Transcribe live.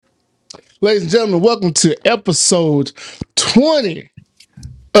Ladies and gentlemen, welcome to episode 20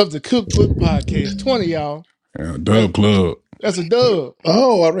 of the Cookbook podcast. 20, y'all. Yeah, dub club. That's a dub.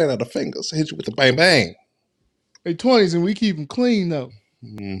 Oh, I ran out of fingers. Hit you with the bang bang. They 20s and we keep them clean, though.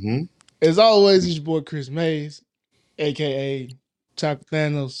 Mm-hmm. As always, it's your boy Chris Mays, a.k.a. Chocolate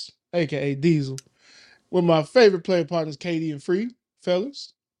Thanos, a.k.a. Diesel. With my favorite player partners, Katie and Free.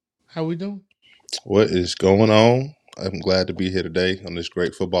 Fellas, how we doing? What is going on? I'm glad to be here today on this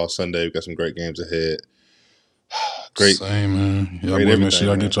great football Sunday. We've got some great games ahead. Great. Same, man. Y'all Great boys, make everything, sure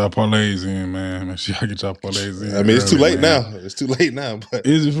y'all man. get y'all parlays in, man. Make sure y'all get y'all parlays in. I mean, it's too early, late man. now. It's too late now. But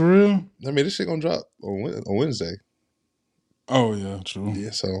Is it for real? I mean, this shit gonna drop on Wednesday. Oh, yeah, true.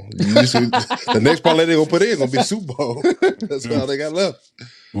 Yeah, so the next parlay they're gonna put in gonna be Super Bowl. That's all they got left.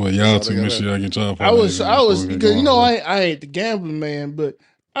 Well, y'all too. Make sure y'all get y'all I was, parlays in. because you know, I ain't the gambling man, but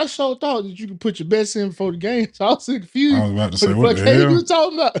I sure thought that you could put your bets in before the game. So I was so confused. I was about to say, what the Katie hell? was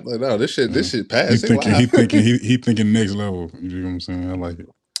talking about? Like, no, this shit passed. He thinking next level. You know what I'm saying? I like it.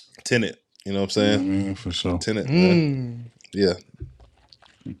 Tenant. You know what I'm Yeah, saying? man, for sure. Tenant. Man. Yeah.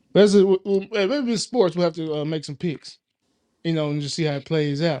 Maybe in sports we'll have to make some picks, you know, and just see how it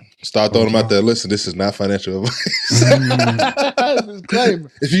plays out. Start throwing them out there. Listen, this is not financial advice.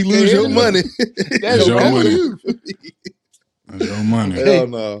 Disclaimer. If you lose your money, That's your money. you. That's your money. Hell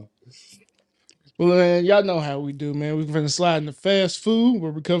no. Well, man, y'all know how we do, man. We're going to slide into fast food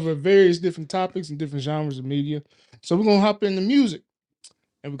where we cover various different topics and different genres of media. So we're going to hop into music.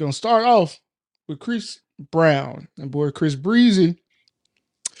 And we're going to start off with Chris Brown and boy Chris Breezy.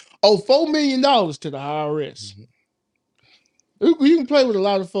 $4 million to the IRS. Mm-hmm. You can play with a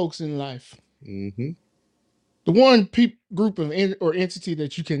lot of folks in life. Mm-hmm. The one group of entity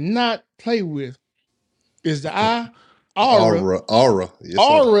that you cannot play with is the Aura. Yes,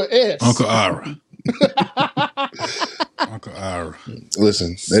 Aura S. Uncle Ira. Uncle Ira.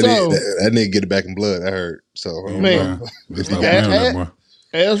 Listen, that nigga get it back in blood. I heard. So man,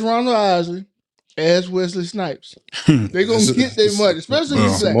 as Ronald Isley, as Wesley Snipes, they're gonna get their money, especially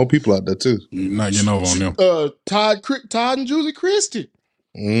some more people out there too. You're not getting over on them. Todd and Julie Christie.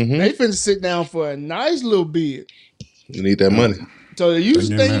 Mm-hmm. They finna sit down for a nice little bid. You need that money. So they used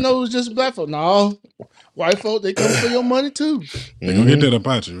to think, it was just black folk. No, white folk, they come for your money too. They gonna get that up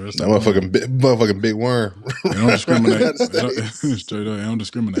at you. That motherfucking big worm. They don't discriminate. Straight up, they don't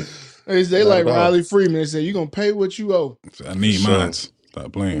discriminate. They like Riley Freeman. They say, you're going to pay what you owe. I need mine.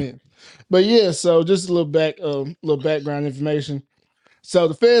 Stop playing. Yeah. But yeah, so just a little background information. So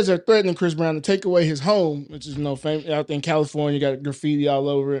the feds are threatening Chris Brown to take away his home, which is famous out there in California. Got graffiti all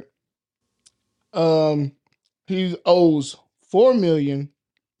over it. He owes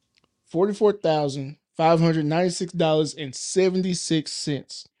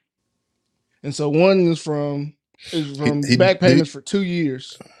 $4,044,596.76. And so one is from back payments for 2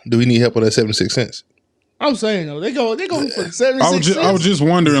 years. Do we need help with that 76 cents? I'm saying though, they go for the 76 cents. I was just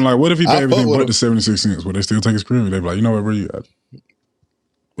wondering, like, what if he paid everything but the 76 cents? Would they still take his crib? They'd be like, you know what, bro? Would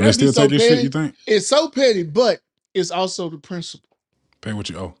they still take his shit, you think? It's so petty, but it's also the principle. Pay what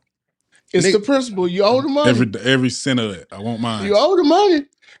you owe. It's the principle. You owe the money. Every cent of it. I want mine. You owe the money.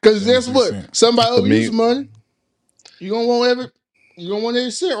 Because guess what? Somebody owe you some money. You gonna want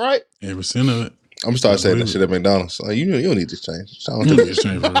every cent, right? Every cent of it. I'm gonna start saying that shit at McDonald's. Like, you don't need this change. I don't take this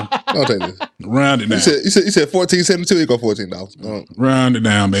change, bro. Don't take this. Round it down. You said $14.72. You go $14. Round it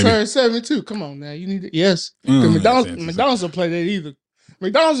down, baby. Turn 72. Come on now. You need it. Yes. Because McDonald's will play that either.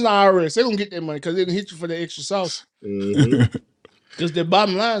 McDonald's and the IRS, they're gonna get their money because they're gonna hit you for the extra sauce. Because their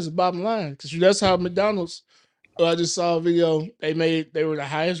bottom line is the bottom line. Because that's how McDonald's. I just saw a video. They were the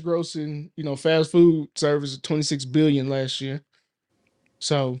highest grossing, fast food service of $26 billion last year.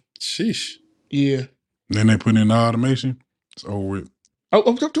 So, sheesh. Yeah. Then they put in the automation. It's over with. Not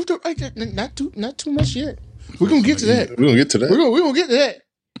too much yet. We're gonna get to that. We're gonna get to that. We're gonna get to that.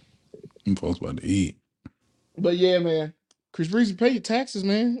 I'm folks about to eat. But yeah, man, Chris Breezy, pay your taxes,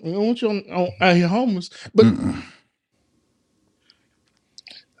 man. We don't want you out here homeless. But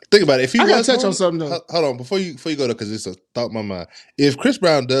think about it. If you I gotta touch on something though. Hold on, before you go there, because it's a thought in my mind. If Chris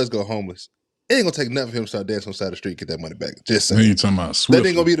Brown does go homeless, it ain't gonna take nothing for him to start dancing on the side of the street, get that money back. Just saying. You talking about Swift? That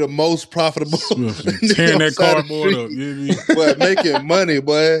ain't gonna be the most profitable. Tearing that cardboard up, but making money,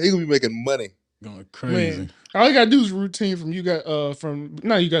 boy. He gonna be making money. Going crazy. Man, all you gotta do is routine from you got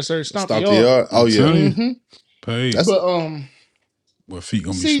Stomp the Yard. Oh yeah. Mm-hmm. Pay. But well, feet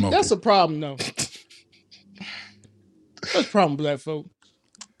gonna be smoking. That's a problem though. That's a problem, black folk.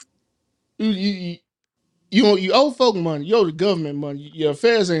 You owe folk money. You owe the government money. Your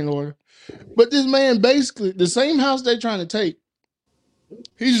affairs ain't in order. But this man basically, the same house they're trying to take,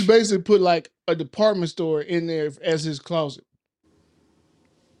 he just basically put like a department store in there as his closet.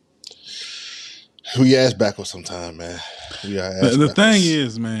 We ass backwards sometime, man. We are ass The backwards. thing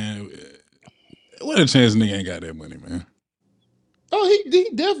is, man, what a chance nigga ain't got that money, man. Oh, he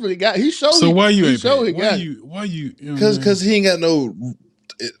definitely got. He showed. So why you ain't showed pay? he got. Why you? Because he ain't got no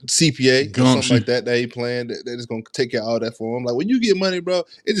CPA or something Gumption. like that he playing that is gonna take care of all that for him. Like when you get money, bro,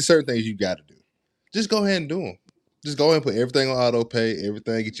 it's just certain things you got to do. Just go ahead and do them. Just go ahead and put everything on auto pay,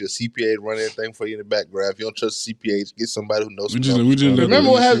 everything. Get your CPA to run everything for you in the background. If you don't trust CPAs, get somebody who knows. Remember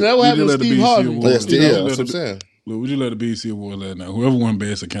what happened? That what happened with Steve Harvey. That's what I'm saying. Look, would you let the BC Award last night? Whoever won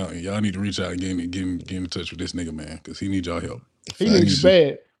best accountant, y'all need to reach out and get in touch with this nigga, man, because he needs y'all help. He needs you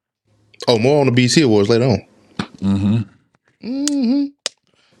bad. Oh, more on the BC Awards later on.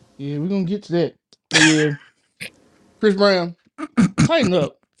 Yeah, we're gonna get to that. But yeah, Chris Brown, tighten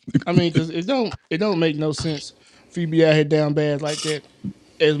up. I mean, because it don't make no sense for you to be out here down bad like that.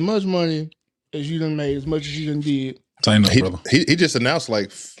 As much money as you done made, as much as you done did. Tighten up, brother. He just announced like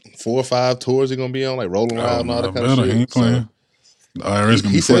 4 or 5 tours he's gonna be on, like Rolling Loud and all that kind of shit. He ain't playing. The IRS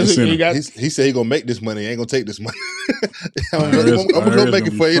gonna be front and center. He said he gonna make this money. He ain't gonna take this money. I'm gonna go make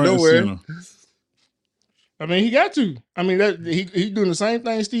it for you. Don't worry. I mean, he got to. I mean, that he doing the same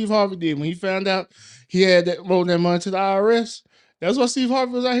thing Steve Harvey did when he found out he had that loaned that money to the IRS. That's why Steve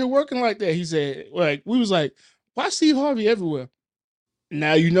Harvey was out here working like that. He said, like, we was like, why Steve Harvey everywhere?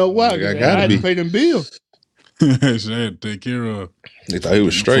 Now you know why. I had to pay them bills. I had to take care of. They thought he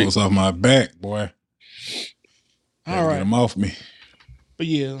was straight. Folks off my back, boy. All right, get him off me. But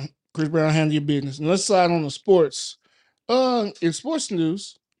yeah, Chris Brown, handle your business. And let's slide on the sports. In sports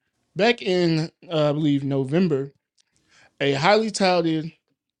news, back in I believe November, a highly touted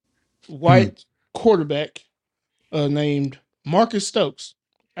white quarterback named Marcus Stokes.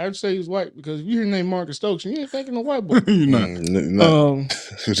 I would say he's white because if you hear the name Marcus Stokes, you ain't thinking of white boy. You're not.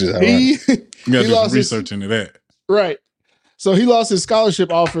 Which is ironic. You got to do some research into that. Right. So he lost his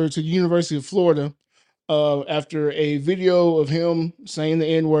scholarship offer to the University of Florida after a video of him saying the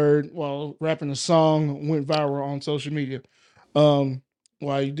N-word while rapping a song went viral on social media.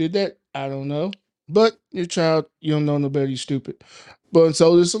 Why you did that, I don't know. But your child, you don't know no better, you stupid. But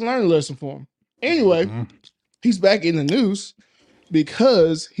so it's a learning lesson for him. Anyway, he's back in the news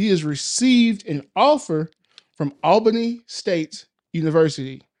because he has received an offer from Albany State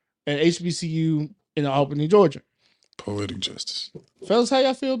University at HBCU in Albany, Georgia. Poetic justice. Fellas, how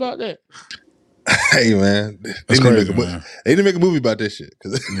y'all feel about that? Hey man, they didn't make a movie about this shit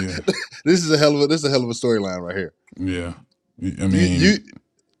because this is a hell of a storyline right here. Yeah, I mean,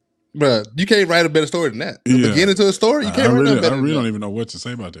 you can't write a better story than that. The beginning to a story, you can't write that better. I really don't even know what to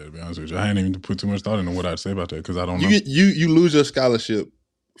say about that. To be honest with you, I ain't even put too much thought into what I'd say about that because I don't know. You lose your scholarship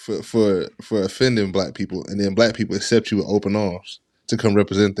for offending black people, and then black people accept you with open arms to come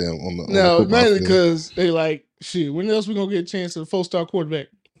represent them on the no, mainly because they like shit. When else we gonna get a chance at a 4-star quarterback?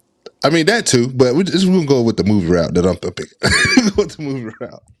 I mean that too, but we're gonna go with the movie route that I'm picking. With the movie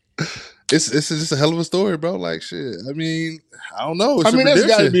route, it's just a hell of a story, bro. Like shit. I mean, I don't know. That's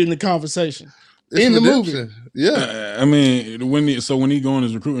got to be in the conversation. In the movie, yeah. I mean, when he go on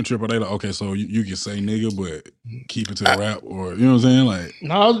his recruiting trip, are they like, okay, so you can say nigga, but keep it to the rap, or you know what I'm saying? Like,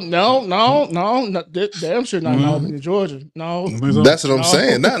 no, damn sure not in Albany, Georgia. No, that's what I'm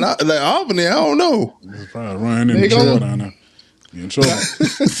saying. Not like Albany. I don't know. Probably running in the trail down there. Be in trouble.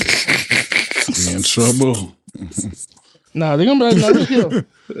 Be in trouble. Nah, they're gonna be like, no, here.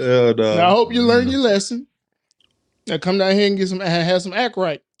 Hell no. Now I hope you learn your lesson. Now come down here and have some act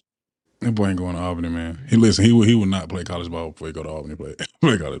right. That boy ain't going to Albany, man. He would not play college ball before he go to Albany.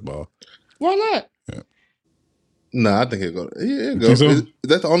 Play college ball. Why not? Yeah. Nah, I think he'll go. He'll go. So? Is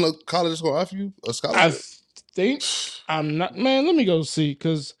that the only college that's gonna offer you a scholarship? I think I'm not. Man, let me go see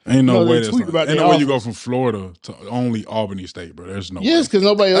because ain't no way you go from Florida to only Albany State, bro. There's no. Yes, because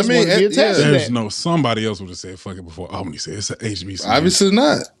nobody else wants to be attached to that. There's no. Somebody else would have said fuck it before Albany said it's an HBCU. Obviously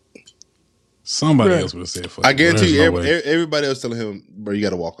not. Somebody else would have said fuck it. I guarantee you, everybody else telling him, bro, you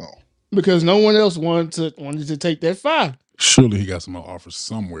got to walk on. Because no one else wanted to take that 5. Surely he got some more offers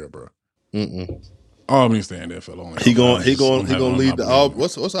somewhere, bro. Albany staying there for long. He gonna lead the Albany.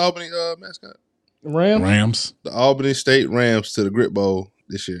 What's the Albany mascot? Rams. The Albany State Rams to the Grit Bowl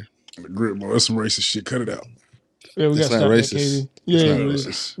this year. The Grit Bowl. That's some racist shit. Cut it out. Yeah, we it's not racist. Yeah, it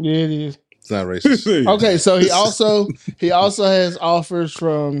is. Yeah, it is. It's not racist. Okay, so he also has offers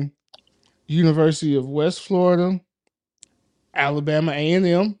from University of West Florida, Alabama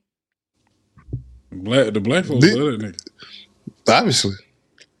A&M. The black folks love that nigga. Obviously.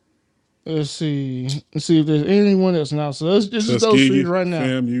 Let's see if there's anyone else now. So this is those 3 right now.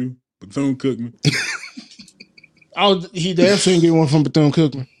 FAMU, Bethune-Cookman. He damn sure can get one from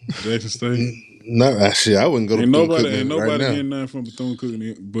Bethune-Cookman. Jackson State. No, shit, I wouldn't go to Ain't Bethune-Cookman nobody right now. getting nothing from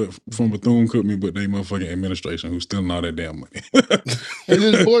Bethune-Cookman, but they motherfucking administration who's stealing all that damn money. And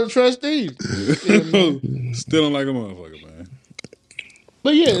this board of trustees. Yeah, man. Stealing like a motherfucker, man.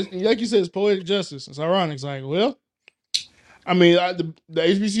 But yeah, like you said, it's poetic justice. It's ironic. It's like, well, I mean, the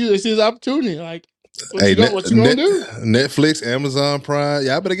HBCU, they see this opportunity. Like, what you gonna do? Netflix, Amazon Prime.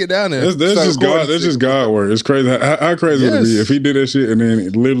 Y'all better get down there. That's just God. That's just God work. It's crazy. How crazy would it be if he did that shit and then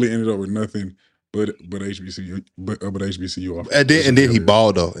it literally ended up with nothing but HBCU, but HBCU off. And then he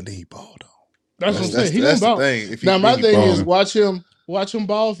balled though. That's what I'm saying. He gonna ball. Now my thing is watch him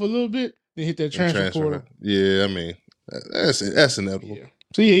ball for a little bit, then hit that transfer portal. Yeah, I mean that's inevitable. Yeah.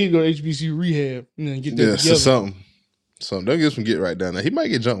 So yeah, he go to HBCU rehab and then get that together. So something. Don't get some get right down there. He might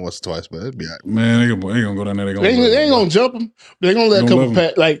get jumped once or twice, but it'll be all right. Man, they gonna go down there. They ain't gonna jump him. They're gonna let a couple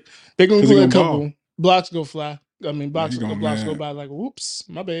they're gonna let a couple blocks go fly. I mean, blocks go by like, whoops,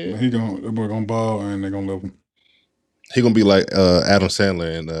 my bad. That boy gonna ball and they're gonna love him. He gonna be like Adam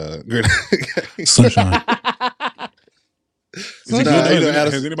Sandler and Sunshine.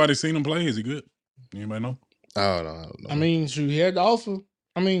 Has anybody seen him play? Is he good? Anybody know? I don't know. I mean, shoot, he had the offer.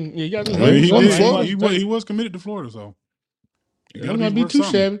 I mean, he got he was committed to Florida, so that might be too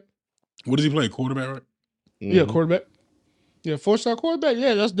shabby. What does he play? Quarterback, right? Mm-hmm. Yeah, quarterback. Yeah, 4-star quarterback.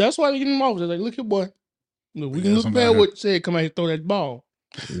 Yeah, that's why they get him off. They're like, look here, boy. Look, we can look bad what said, come out here and throw that ball.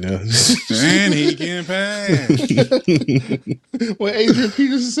 Yeah. And he can pass. What Adrian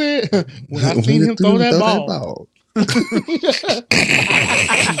Peterson said, when I seen him throw that ball.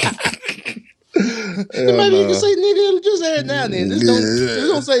 Maybe you can say nigga just add now and then. This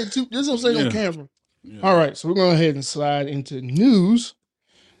don't say on camera. Yeah. All right, so we're going ahead and slide into news.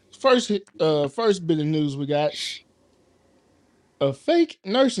 First bit of news we got a fake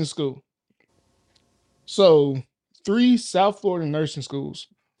nursing school. So 3 South Florida nursing schools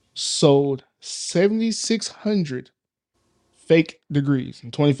sold 7,600 fake degrees,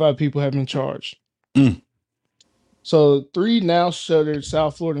 and 25 people have been charged. So 3 now shuttered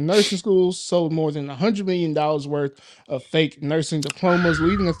South Florida nursing schools sold more than $100 million worth of fake nursing diplomas,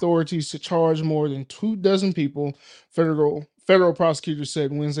 leading authorities to charge more than 24 people, federal prosecutors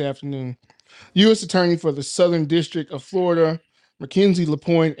said Wednesday afternoon. U.S. Attorney for the Southern District of Florida, Mackenzie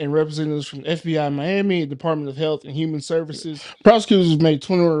LaPointe, and representatives from FBI Miami, Department of Health and Human Services. Prosecutors made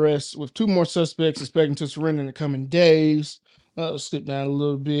 21 arrests, with 2 more suspects expecting to surrender in the coming days. Skip down a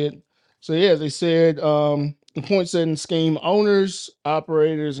little bit. So yeah, they said LaPointe said in scheme owners,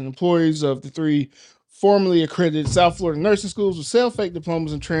 operators, and employees of the 3 formerly accredited South Florida nursing schools would sell fake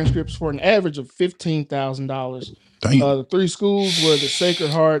diplomas and transcripts for an average of $15,000. The 3 schools were the Sacred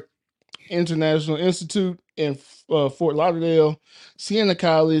Heart International Institute in Fort Lauderdale, Siena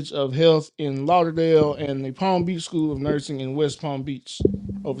College of Health in Lauderdale, and the Palm Beach School of Nursing in West Palm Beach.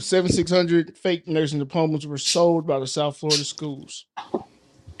 Over 7,600 fake nursing diplomas were sold by the South Florida schools.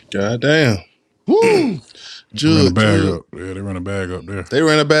 God damn. Woo! They ran a bag up. Yeah, they ran a bag up there. They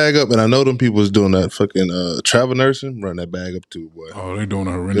ran a bag up, and I know them people was doing that fucking travel nursing, run that bag up too, boy. Oh, they doing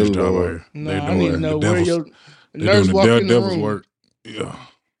a horrendous job out here. No, I need to know where your nurse walk in the room. Work. Yeah.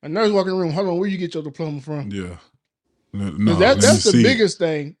 A nurse walking in the room. Hold on, where you get your diploma from? Yeah. No, that's the biggest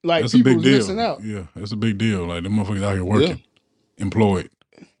thing. Like, that's people missing out. Yeah, that's a big deal. Like, them motherfuckers out here working, employed.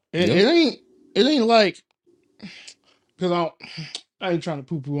 It ain't like, because I ain't trying to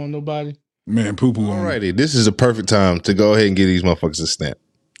poo-poo on nobody. Man, poo-poo on. Alrighty, this is a perfect time to go ahead and give these motherfuckers a stamp.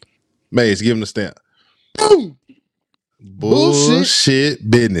 Maze, give them the stamp. Boom! Bullshit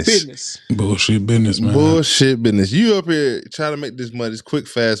business. Bullshit business, man. Bullshit business. You up here trying to make this money, this quick,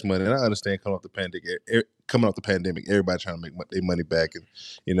 fast money. And I understand coming off the pandemic, everybody trying to make their money back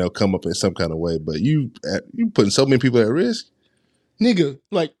and come up in some kind of way. But you putting so many people at risk, nigga.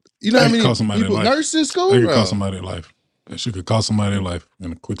 Like, you know how many people nursing school? That could cost somebody their life. That shit could cost somebody their life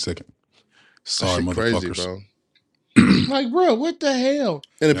in a quick second. Sorry, motherfuckers. Crazy, bro. Like, bro, what the hell?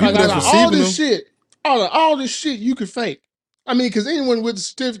 And the people that's all this shit. All this shit you could fake. I mean, because anyone with a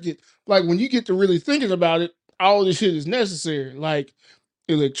certificate, like when you get to really thinking about it, all this shit is necessary. Like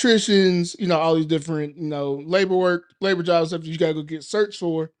electricians, all these different, labor jobs, stuff you gotta go get searched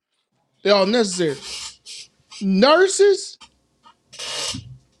for. They're all necessary. Nurses,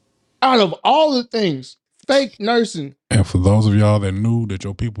 out of all the things, fake nursing. And for those of y'all that knew that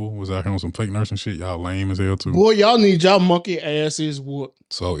your people was out here on some fake nursing shit, y'all lame as hell too. Boy, y'all need y'all monkey asses whooped.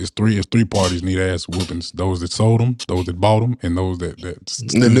 So it's three parties need ass whoopings. Those that sold them, those that bought them, and those that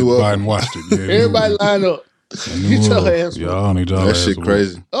knew buy and watched it. Yeah, everybody line up. Get your ass whooped. Y'all need y'all that ass shit whooped.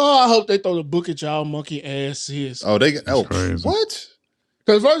 crazy. Oh, I hope they throw the book at y'all monkey asses. Oh, crazy. What?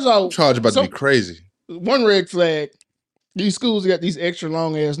 Because first of all, charge about to be crazy. One red flag. These schools got these extra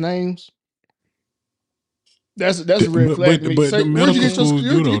long ass names. That's a red flag to me. But the Where'd you medical get your schools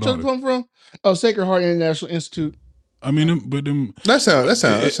do though, diploma from? Oh, Sacred Heart International Institute. I mean, them. That sound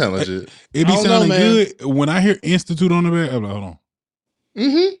legit. It be sounding good when I hear institute on the back. I'm like, hold on.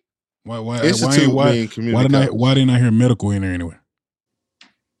 Mm-hmm. Why didn't I hear medical in there anyway?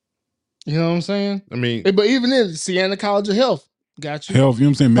 You know what I'm saying? I mean, but even then, Siena College of Health got you. Health, you know what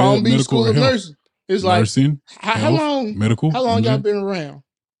I'm saying? Palm Beach Medical School of health. Nursing. It's nursing, like how long? Medical. How long y'all been around?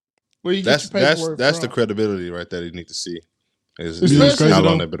 Where you get your paperwork that's from? the credibility right there you need to see. Especially how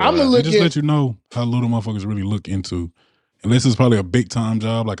long they've been around. It just let you know how little motherfuckers really look into. Unless it's probably a big time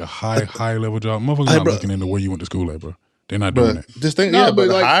job, like a high level job. Motherfuckers not looking into where you went to school at, bro. They're not doing that. This thing, but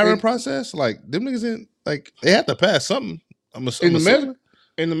the hiring process, like them niggas in, like they have to pass something.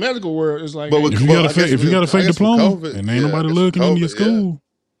 In the medical world, it's like if you got a fake diploma and ain't nobody looking into your school. Yeah.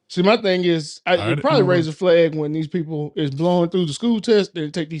 See, my thing is, it probably raise a flag when these people is blowing through the school test. They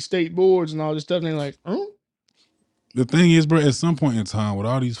take these state boards and all this stuff, and they're like, The thing is, bro, at some point in time, with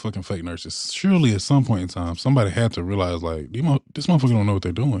all these fucking fake nurses, surely at some point in time, somebody had to realize, like, this motherfucker don't know what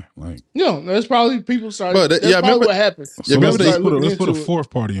they're doing. Like, that's probably people started. That's probably what happened. So let's put a fourth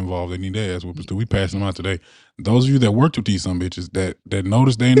party involved. They need their ass whoopers. We passing them out today. Those of you that worked with these some bitches that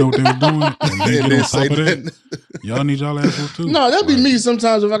noticed they didn't know what they were doing and they get on top of that, y'all need y'all ass whooped too. No, that'd be me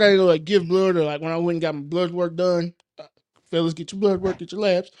sometimes if I gotta go like give blood or like when I went and got my blood work done. Fellas, get your blood work, get your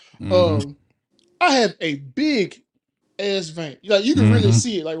labs. Mm-hmm. I have a big ass vein. Like you can really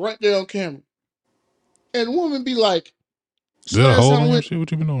see it, like right there on camera. And the woman be like, "There's a hole in your shit.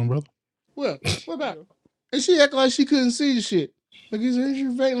 What you been doing, brother?" What about it? And she act like she couldn't see the shit. Like, is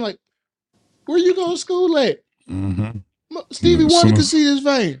your vein? Like, where you go to school at? Mm-hmm. Stevie Wonder could see this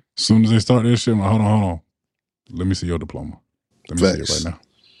vein. As soon as they start this shit, I'm like, hold on. Let me see your diploma. Let me see it right now.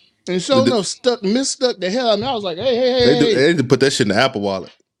 And sure enough, misstuck the hell out of me. I was like, hey. They need to put that shit in the Apple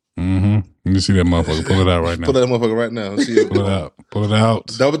Wallet. Mm-hmm. Let me see that motherfucker. Pull it out right now. Pull that motherfucker right now. See Pull it out. Pull it out.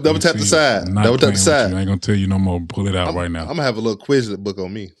 Double tap the side. Double tap the side. I ain't gonna tell you no more. Pull it out right now. I'm gonna have a little Quizlet book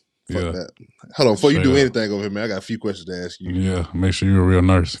on me. Fuck that. Hold on, before you do anything over here, man, I got a few questions to ask you. Yeah, make sure you're a real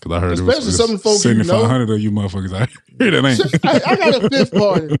nurse because I heard especially it was some folks 7,500 of you motherfuckers out here that ain't. I got a fifth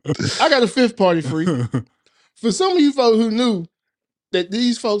party. I got a fifth party for you. For some of you folks who knew that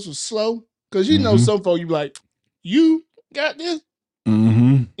these folks were slow, because you know some folks you be like, you got this,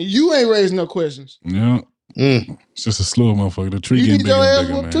 and you ain't raising no questions. Yeah. It's just a slow motherfucker. The tree getting bigger and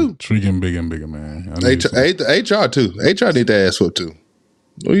bigger, man. Too. Tree getting bigger and bigger, man. HR too. HR need their ass whooped too.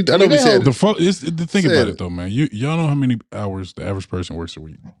 I know we said the thing about it though, man. Y'all know how many hours the average person works a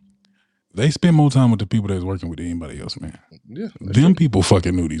week. They spend more time with the people that's working with anybody else, man. Yeah, them people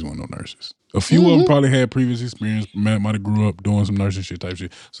fucking knew these weren't no nurses. A few of them probably had previous experience. Might have grew up doing some nursing shit type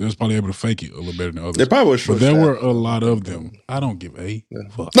shit, so they was probably able to fake it a little better than others. They probably was but there were a lot of them. I don't give a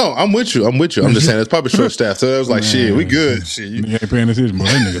fuck. No, I'm with you. I'm just saying it's probably short staff. So it was like, shit, we good. Shit, you ain't paying attention, but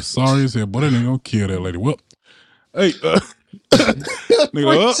that nigga sorry as hell. But that nigga gonna kill that lady. Well, hey,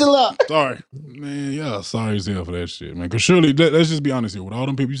 nigga, sorry, man. Y'all sorry as hell for that shit, man. Because surely, let's just be honest here. With all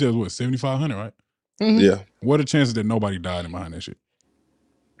them people, you said what 7,500, right? Yeah. What are the chances that nobody died in behind that shit?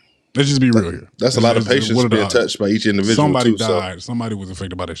 Let's just be real here. That's a lot of patients being touched by each individual. Somebody died. So. Somebody was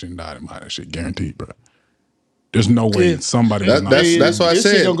affected by that shit and died in behind that shit. Guaranteed, bro. There's no way somebody was not. That's why I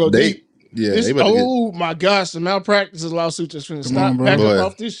said my gosh, the malpractice lawsuit just finna stop back up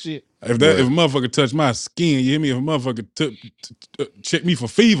off this shit. If a motherfucker touched my skin, you hear me? If a motherfucker check me for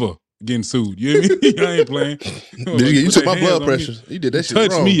fever, getting sued. You hear me? I ain't playing. You took my blood pressure. You did that shit wrong.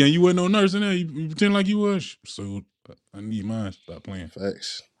 Touched me and you wasn't no nurse in there. You pretend like you was. So I need mine. Stop playing.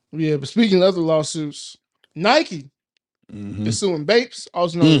 Facts. Yeah, but speaking of other lawsuits, Nike is suing Bapes,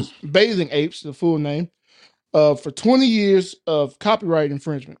 also known as Bathing Apes, the full name, for 20 years of copyright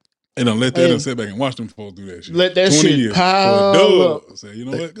infringement. And don't let that sit back and watch them folks do that shit. Let that shit pile up. Say, you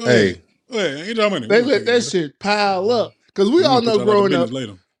know what? Go ahead. Ain't your money. They let that shit pile up. Because we all know growing up,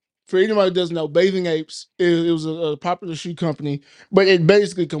 for anybody who doesn't know, Bathing Apes, it was a popular shoe company, but it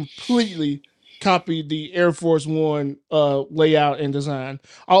basically completely copied the Air Force One layout and design.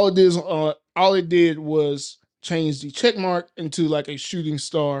 All it did was change the check mark into like a shooting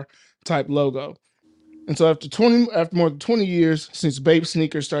star type logo. And so after more than 20 years since Bape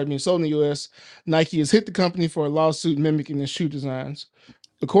sneakers started being sold in the US, Nike has hit the company for a lawsuit mimicking the shoe designs.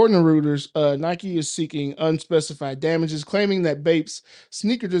 According to Reuters, Nike is seeking unspecified damages, claiming that Bape's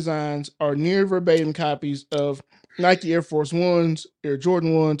sneaker designs are near verbatim copies of Nike Air Force Ones, Air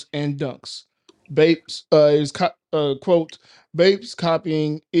Jordan Ones, and Dunks. Bapes is quote, Bapes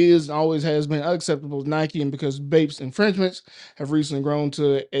copying is and always has been unacceptable to Nike, and because Bapes infringements have recently grown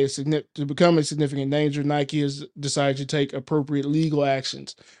to become a significant danger, Nike has decided to take appropriate legal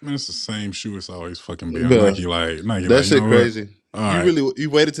actions. Man, it's the same shoe. It's always fucking been Nike. That shit crazy. You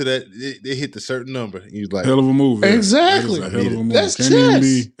waited till that it hit the certain number. And you was like, hell of a move. Exactly. That is a hell of a move. That's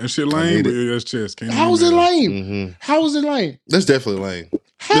chess. That shit lame, but that's chess. How is it lame? How is it lame? That's definitely lame.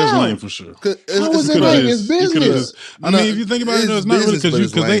 How? That's lame for sure. How is it lame? It's business. I mean, if you think about it, it's not really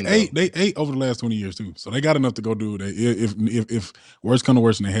because they ate over the last 20 years too. So they got enough to go do it. If worse come to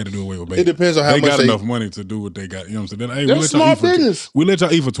worse and they had to do away with Bapes. It depends on how much they got enough money to do what they got. You know what I'm saying? Hey, that's smart business. We let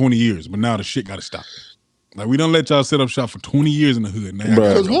y'all eat for 20 years, but now the shit got to stop. Like we don't let y'all set up shop for 20 years in the hood.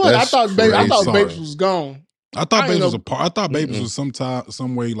 Because I thought Bapes was gone. I thought Bapes was a part. I thought Bapes was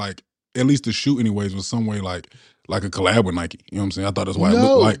some way like at least the shoe anyways was some way like a collab with Nike. You know what I'm saying? I thought that's why it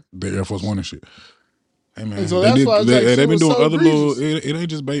looked like the Air Force One and shit. Hey man, so that's why they've been doing other little. It ain't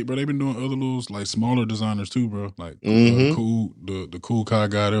just Bape, bro. They've been doing other little like smaller designers too, bro. Like the cool Kai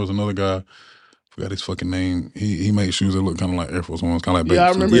guy. There was another guy. Forgot his fucking name. He made shoes that look kind of like Air Force Ones, kind of like Bape. Yeah,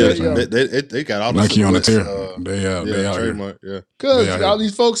 I remember that. They got all the Nike on the tear. They out trademark, here. Because all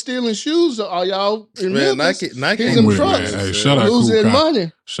these folks stealing shoes, all y'all in Memphis, Nike in them trucks, hey, shout out losing cool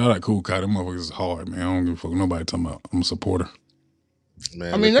money. Shout out Cool Kai. Them motherfuckers is hard, man. I don't give a fuck nobody talking about. I'm a supporter.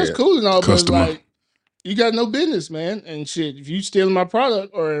 Man, I mean, that's cool and all, but like, you got no business, man. And shit, if you stealing my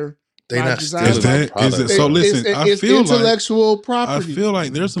product or they not stealing my product. So listen, I feel intellectual property. I feel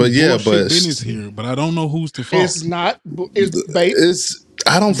like there's some bullshit business here, but I don't know who's to fault. It's not. It's Bape.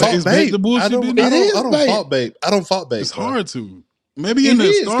 I don't fault Bape. I don't fault Bape. It's hard to. Maybe in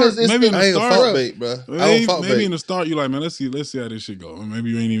the start, maybe in the start, Bape, bro. Maybe in the start, you like, man, let's see how this shit go. Maybe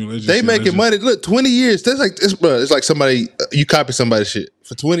you ain't even. They making money. Look, 20 years. That's like this, bro. It's like somebody you copy somebody's shit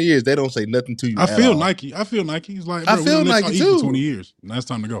for 20 years. They don't say nothing to you. I feel Nike. It's like, bro, I feel Nike too. For 20 years. Now it's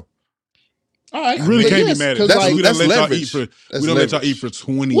time to go. All right, you really can't be mad at that. We don't let y'all eat for. We don't let y'all eat for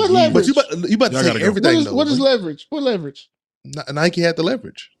 20 years. But you about to say everything. What is leverage? What leverage? Nike had the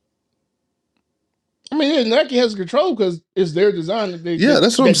leverage. I mean, Nike has control because it's their design.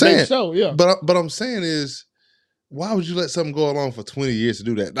 That's what I'm saying. Yeah, but I'm saying is, why would you let something go along for 20 years to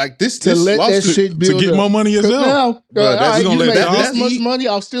do that? Like this let that shit build to get more money as well. We're gonna let that much money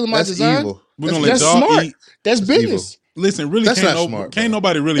off stealing my design. Evil. We're gonna let y'all smart. eat. That's business. Evil. Listen, really can't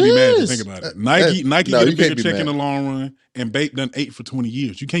nobody really be mad if you think about it. Nike get a bigger check in the long run, and Bape done ate for 20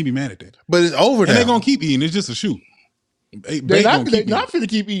 years. You can't be mad at that. But it's over now. And they're gonna keep eating. It's just a shoe. They're not finna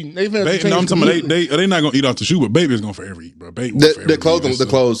keep eating. They're not gonna eat off the shoe, but Bape is gonna forever eat, bro. Bape the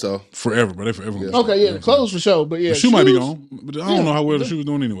clothes though forever, but they forever. Yeah. Okay, yeah, the clothes for sure, but yeah, the shoe might be gone, but I don't know how well the shoe is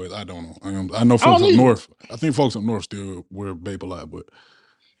doing anyways. I don't know. I know folks up north. I think folks up north still wear Bape a lot, but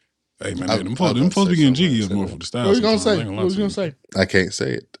hey man, them folks be getting jiggy up north with the style. What was you gonna say? I can't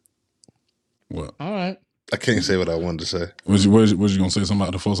say it. What? All right, I can't say what I wanted to say. Was you gonna say something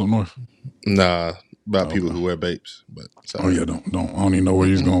about the folks up north? Nah. About people who wear Bapes, but sorry. I don't even know where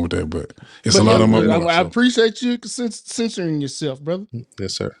he's going with that, but it's a lot of them. I appreciate you censoring yourself, brother.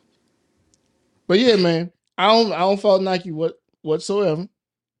 Yes, sir. But yeah, man, I don't fault Nike whatsoever.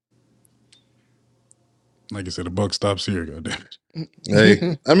 Like you said, the buck stops here. Goddamn it.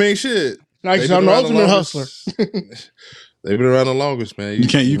 Hey, I mean, shit. Nike's I'm the ultimate hustler. They've been around the longest, man.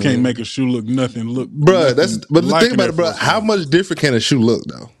 You can't make a shoe look, bro. But the thing about it, bro, how much different can a shoe look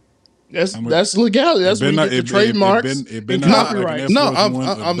though? That's legality. That's when you get the trademarks and copyright. No,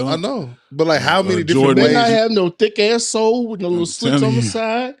 I know. But like how many different ways? You better not have no thick ass sole with no little slits on the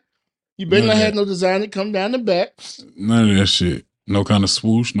side. You better not have no design that come down the back. None of that shit. No kind of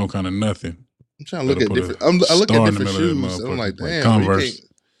swoosh, no kind of nothing. I'm trying to look at different. I look at different shoes. I'm like, damn, Converse.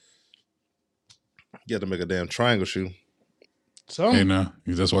 You got to make a damn triangle shoe. So hey, now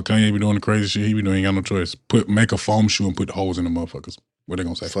that's why Kanye be doing the crazy shit. He be doing. He ain't got no choice. Make a foam shoe and put holes in the motherfuckers. What they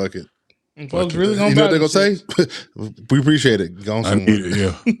gonna say? Fuck it. And folks really gonna you know what they gonna say? We appreciate it. Go on I need it,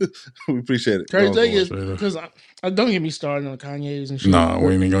 yeah. We appreciate it. Crazy thing is because I don't get me started on Kanye's and shit. Nah,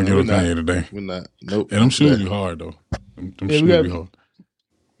 we ain't gonna get on Kanye today. We're not. Nope. And them shoes be hard though. Them shoes be hard. I'm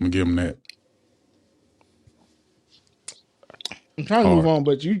gonna give them that. I'm trying to move on,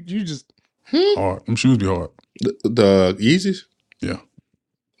 but you just hard. Them shoes be hard. The Yeezys? Yeah.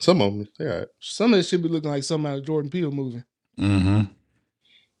 Some of them, they all right. Some of it should be looking like something out of Jordan Peele movie. Mm-hmm.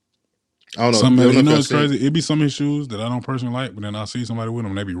 I don't know. You know what's crazy? It'd be some of his shoes that I don't personally like, but then I see somebody with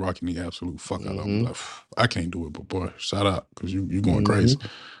them, they be rocking the absolute fuck out of them. Like, I can't do it, but boy, shout out because you going crazy.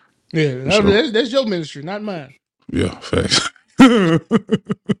 Yeah, that's your ministry, not mine. Yeah, facts.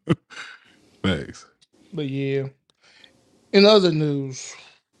 Facts. But yeah, in other news,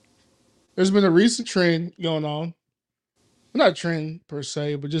 There's been a recent trend going on. Not a trend per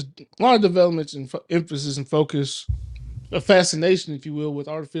se, but just a lot of developments and emphasis and focus, a fascination, if you will, with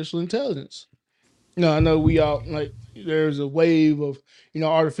artificial intelligence. I know we all like. There's a wave of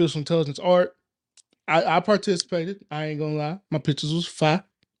artificial intelligence art. I participated. I ain't gonna lie, my pictures was fire.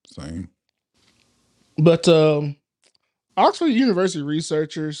 Same. But Oxford University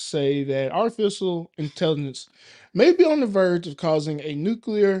researchers say that artificial intelligence may be on the verge of causing a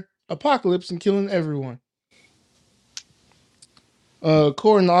nuclear apocalypse and killing everyone.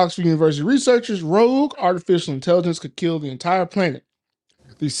 According to Oxford University researchers, rogue artificial intelligence could kill the entire planet.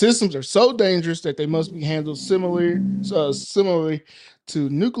 These systems are so dangerous that they must be handled similarly to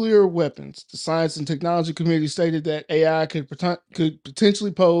nuclear weapons. The Science and Technology Committee stated that AI could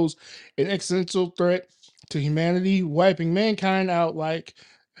potentially pose an existential threat to humanity, wiping mankind out like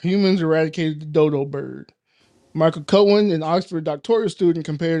humans eradicated the dodo bird. Michael Cohen, an Oxford doctoral student,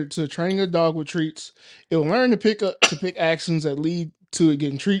 compared it to training a dog with treats. It will learn to pick actions that lead to it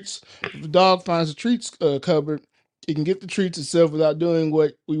getting treats. If the dog finds a treats cupboard, it can get the treats itself without doing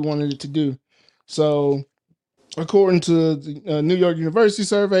what we wanted it to do. So, according to the New York University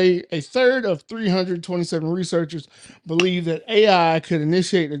survey, a third of 327 researchers believe that AI could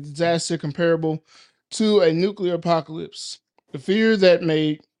initiate a disaster comparable to a nuclear apocalypse. The fear that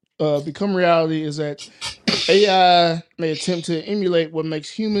may become reality is that AI may attempt to emulate what makes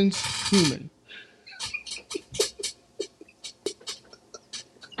humans human.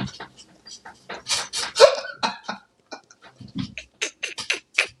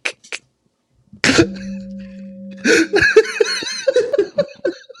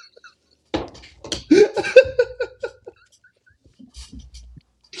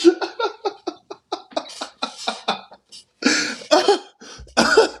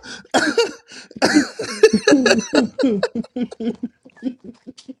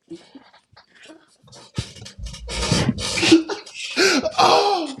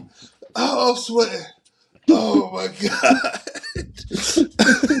 I'm sweating. Oh my god.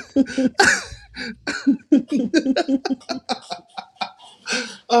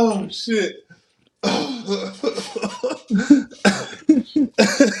 Oh shit.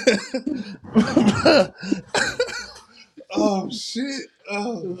 Oh shit.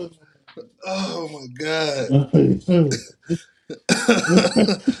 Oh my god.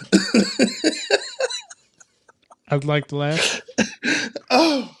 I'd like to laugh.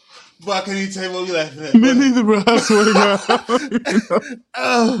 Oh, boy, I can't even tell you what we laughing at. Me neither, bro. I swear to God.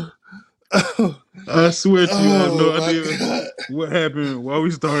 Oh. I swear to you, I have no my idea God. what happened, why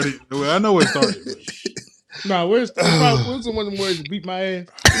we started. Well, I know it started. But... No, where's one of them words to beat my ass?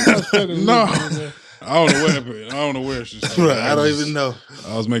 I was struggling. No. A little bit there. I don't know what happened. I don't know where she started. Bro, I don't even know.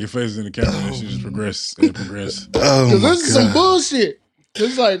 I was making faces in the camera and she just progressed and progressed. Oh, because this is some bullshit.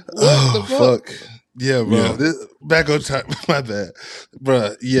 It's like, what the fuck? Yeah, bro. Yeah. This, back on time. My bad,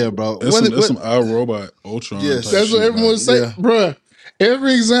 bro. Yeah, bro. That's some iRobot Ultron. Yes. That's what everyone say, Yeah. bro.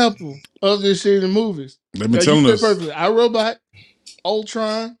 Every example of this shit in the movies. They've been telling us. Perfectly. iRobot,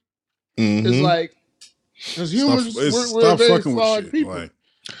 Ultron. It's like, because humans, we're very flawed people.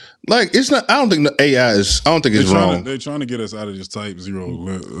 Like it's not. I don't think the AI is. I don't think it's wrong. They're trying to get us out of this type zero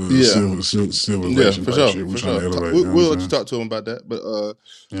civilization. Yeah, for sure. Shit. For sure. We'll let you talk to him about that. But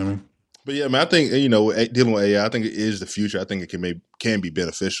But yeah, man. I think dealing with AI. I think it is the future. I think it can be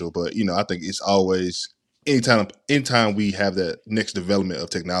beneficial. But I think it's always anytime we have that next development of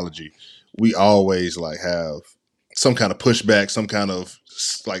technology, we always like have some kind of pushback, some kind of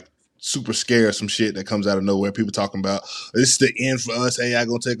like super scare, some shit that comes out of nowhere. People talking about this is the end for us. AI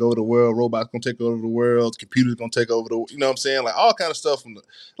gonna take over the world. Robots gonna take over the world. Computers gonna take over the. You know what I'm saying? Like all kind of stuff.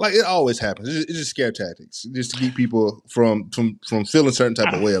 Like it always happens. It's just scare tactics, just to keep people from feeling certain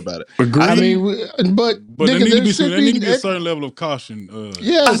type of way about it. Agreed. I mean, but there need to be a certain level of caution.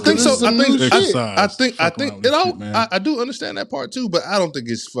 Yeah, I think so. I think it all. I do understand that part too, but I don't think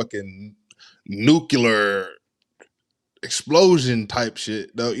it's fucking nuclear explosion type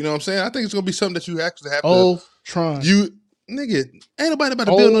shit though. You know what I'm saying? I think it's gonna be something that you actually have Ultron. Nigga, ain't nobody about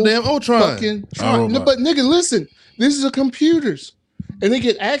to build no damn Ultron. Fucking Tron. No, but nigga, listen, this is a computers. And they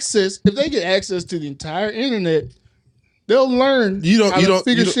get access, if they get access to the entire internet, they'll learn how to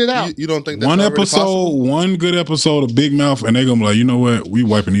figure shit out. You don't think that's one episode, possible? one good episode of Big Mouth, and they gonna be like, you know what? We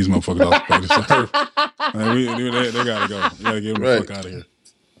wiping these motherfuckers off the face of the earth. They gotta go. You gotta get them the fuck out of here.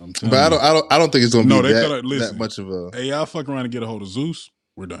 But I don't think it's gonna be that much of a. Hey, y'all fuck around and get a hold of Zeus.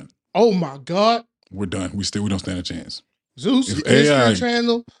 We're done. Oh my God. We're done. We don't stand a chance. Zeus, History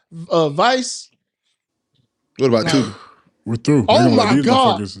Channel, Vice. What about Tubi? We're through. Oh my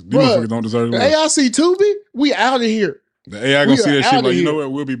God. These motherfuckers don't deserve it. AIC Tubi, we out of here. The AI gonna see that shit like, you know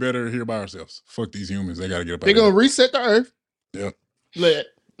what? We'll be better here by ourselves. Fuck these humans. They gotta get up out of here. They're gonna reset the earth. Yeah.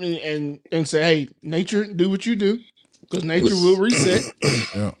 And say, hey, nature, do what you do, because nature will reset.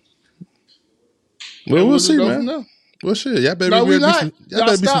 Yeah. Well, we'll see, man. Well, shit, y'all better no, be not. Y'all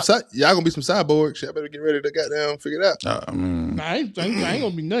gonna be some cyborgs. Y'all better get ready to goddamn figure it out. I ain't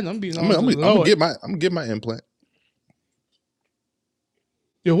gonna be nothing. I'm gonna get my implant.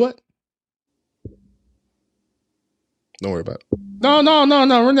 Your what? Don't worry about it. No.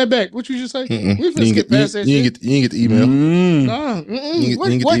 Run that back. What you just say? We finna skip past that shit. You didn't get the email. No.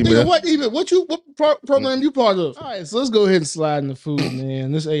 What email? What program you part of? All right, so let's go ahead and slide in the food,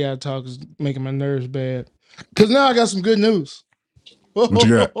 man. This AI talk is making my nerves bad. Because now I got some good news. What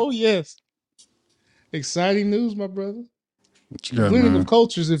you got? Oh, yes. Exciting news, my brother. What you got, Blending man? of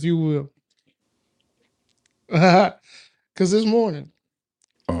cultures, if you will. Because this morning,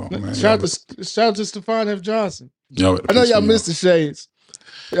 shout out to Stefan F. Johnson. I know y'all missed the shades.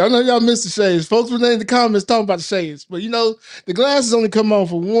 Folks were in the comments talking about the shades, but the glasses only come on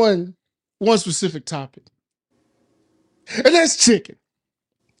for one specific topic, and that's chicken.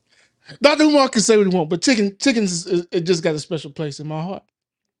 Dr. Umar can say what he wants, but chicken it just got a special place in my heart.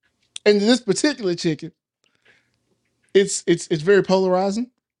 And this particular chicken, it's very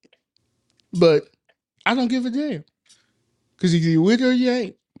polarizing, but I don't give a damn because either you with it or you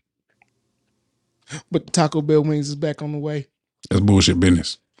ain't. But Taco Bell wings is back on the way. That's bullshit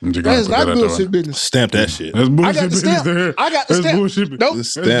business. That is not bullshit business. Stamp that shit. That's bullshit business there. I got the stamp. Bullshit. Nope.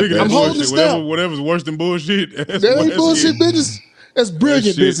 I'm holding the stamp. Whatever's worse than bullshit. That ain't bullshit business. That's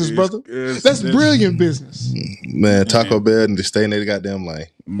brilliant business, brother. That's brilliant business. Man, Taco Bell and just stay in their goddamn lane.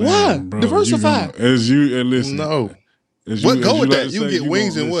 Why? Diversify. Listen. No. What go with that? You get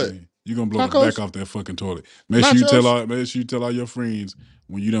wings and what? You're gonna blow the back off that fucking toilet. Make sure you tell all your friends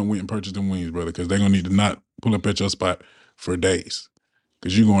when you done went and purchased them wings, brother, because they're gonna need to not pull up at your spot for days.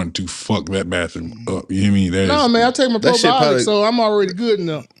 Because you're going to fuck that bathroom up. You hear me? No, man, I take my probiotics, so I'm already good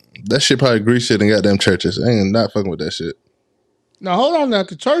enough. That shit probably grease shit in goddamn churches. I ain't not fucking with that shit. Now, hold on now.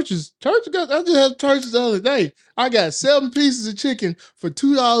 The churches, I just had churches the other day. I got 7 pieces of chicken for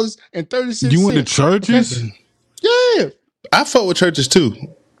 $2.36. You went to churches? Okay? Yeah. I fuck with churches too.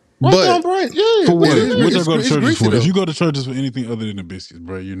 Right on, Brian. Yeah. For what? What you go to churches for? If you go to churches for anything other than the biscuits,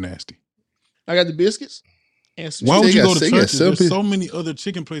 bro, you're nasty. I got the biscuits. Why would you go to churches? There's so many other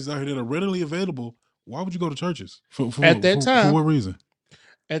chicken places out here that are readily available. Why would you go to churches? For what reason?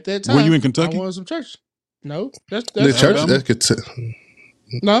 At that time. Were you in Kentucky? I wanted some church. No. That's the church.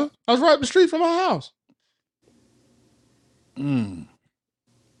 No. I was right up the street from my house. And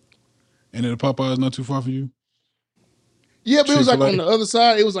the Popeyes not too far for you? Yeah, but it was like on the other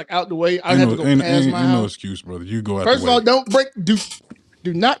side. It was like out the way. I had to go past my house. No excuse, brother. You go out First the way. of all,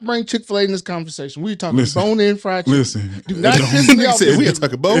 do not bring Chick-fil-A in this conversation. We're talking bone-in fried chicken. Listen. Do not piss me off. We are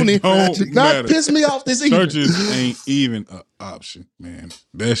talking bone-in fried chicken. Do not piss me off this evening. Churches ain't even an option, man.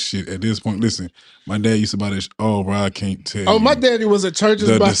 That shit at this point. Listen, my dad used to buy this. Oh, bro, I can't tell you. Oh, my daddy was a church's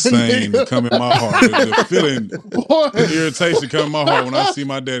the disdain to come in my heart. The feeling, the irritation come in my heart when I see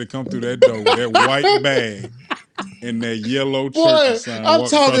my daddy come through that door with that white bag. And that yellow church sign. I'm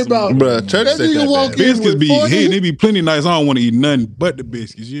talking about, bro. Church biscuits be here. They be plenty nice. I don't want to eat nothing but the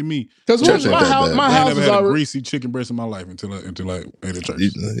biscuits. You hear me? Because my house never had a greasy chicken breast in my life until I ate a church.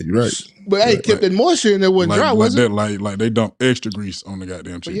 You're right. But hey, kept that moisture in there wasn't dry, was it? Like they dump extra grease on the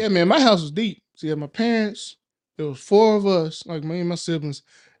goddamn chicken. But yeah, man, my house was deep. See, my parents, there was 4 of us, like me and my siblings,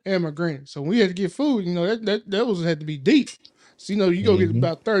 and my granny. So when we had to get food, that had to be deep. So you go get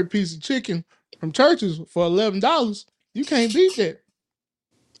about 30 pieces of chicken from churches for $11, you can't beat that.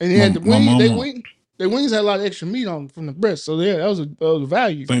 And they had the wings. Their wings had a lot of extra meat on from the breast, so yeah, that was a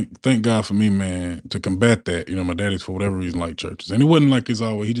value. Thank God for me, man, to combat that. My daddy's for whatever reason like churches, and it wasn't like this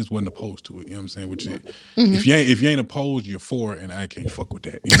always. He just wasn't opposed to it. You know what I'm saying? Which if you ain't opposed, you're for it, and I can't fuck with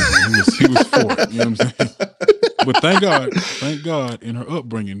that. He was for it. You know what I'm saying? But thank God, in her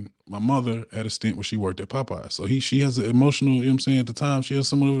upbringing, my mother had a stint where she worked at Popeyes, so she has an emotional. You know what I'm saying? At the time, she has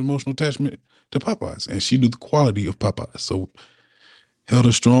some of an emotional attachment to Popeyes, and she knew the quality of Popeyes, so held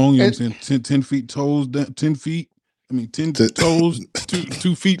her strong. You know what I'm saying? 10 feet toes, 10 feet. I mean, 10 toes,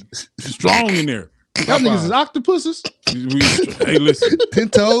 2 feet strong in there. Y'all niggas is octopuses. Hey, listen, 10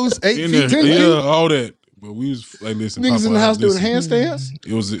 toes, 8 feet, 10 feet. Yeah, all that. But we was like, listen, niggas Popeyes, in the house doing handstands.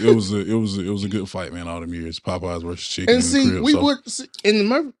 It was a good fight, man. All them years, Popeyes versus chicken. And see, we would in the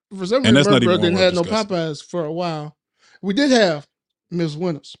Murphy for some reason. My brother didn't have no Popeyes for a while. We did have Miss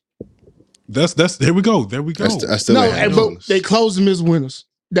Winners. That's there we go. I still but they closed Miss Winners.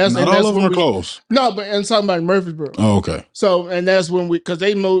 That's Not all of them are closed. No, but I'm talking about Murfreesboro. Oh, okay. So, and that's when because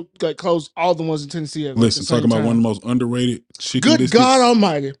they closed all the ones in Tennessee. Listen, talking about one of the most underrated chicken biscuits. Good God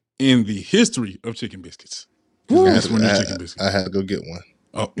Almighty! In the history of chicken biscuits, Miss Winter's chicken biscuits. I had to go get one.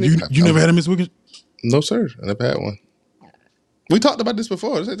 Oh, you never had a Miss Wiggins? No, sir. I never had one. We talked about this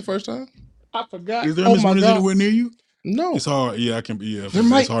before. This ain't the first time. I forgot. Is there a Miss Winters anywhere near you? No. It's hard. Yeah, I can be. Yeah,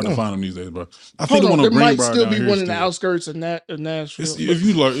 it's hard to find them these days, bro. I think there might still be one in the outskirts of Nashville. If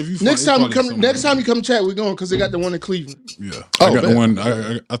you next time you come chat, we're going because they got the one in Cleveland. Yeah, I got the one.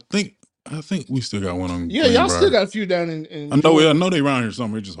 I think we still got one on. Yeah, y'all still got a few down in I know they around here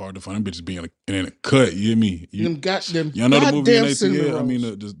somewhere. It's just hard to find. Them bitches being in a cut. You hear me? Y'all know the movie in ATL? I mean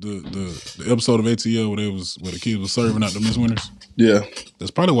the episode of ATL where the kids was serving out the Miss Winters. Yeah,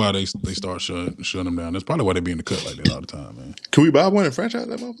 that's probably why they start shutting them down. That's probably why they be in the cut like that all the time, man. Can we buy one and franchise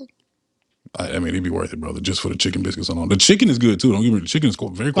that motherfucker? I mean, it'd be worth it, brother, just for the chicken biscuits alone. The chicken is good too. Don't get me wrong. The chicken is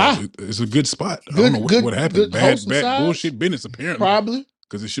very quality. It's a good spot. I don't know what happened. Bad bullshit business apparently. Probably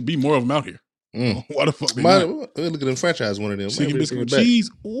because it should be more of them out here. Why the fuck they not? Look at them franchise one of them. Chicken biscuit with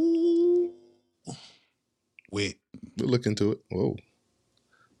cheese. Ooh. Wait. We'll look into it. Whoa.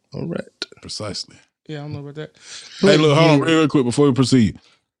 All right. Precisely. Yeah, I don't know about that. Hey, look, hold on real quick before we proceed.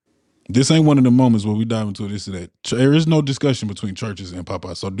 This ain't one of the moments where we dive into this or that. There is no discussion between churches and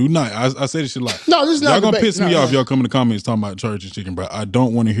Popeyes. So do not. I say this shit like. No, this is not. Y'all gonna piss me off. Y'all come in the comments talking about church and chicken, bro. I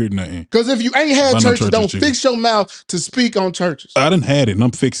don't want to hear nothing. Because if you ain't had churches, don't fix your mouth to speak on churches. I done had it and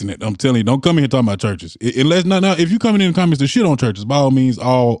I'm fixing it. I'm telling you, don't come in here talking about churches. Unless now, if you coming in the comments to shit on churches, by all means,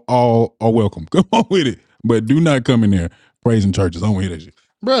 all are welcome. Come on with it. But do not come in there praising churches. I don't want to hear that shit.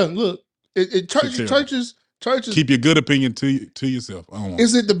 Bro, look, churches. Keep your good opinion to yourself. I don't want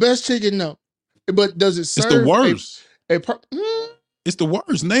Is it the best chicken? No. But does it serve? It's the worst. It's the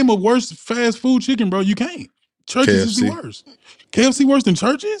worst. Name a worst fast food chicken, bro. You can't. Churches is the worst. KFC worse than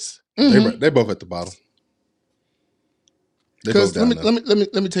churches? Mm-hmm. They both at the bottom. Because let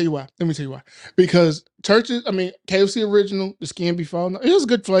me tell you why. Because churches, I mean, KFC original, the skin be falling off. It was a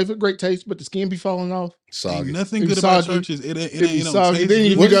good flavor, great taste, but the skin be falling off. Soggy. Ain't nothing good about churches. It ain't soggy. Then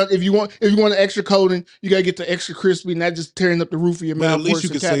if you want an extra coating, you gotta get the extra crispy, not just tearing up the roof of your mouth. At least you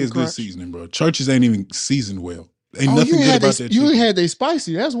can say it's good seasoning, bro. Churches ain't even seasoned well. Ain't nothing good about that chicken. You ain't had they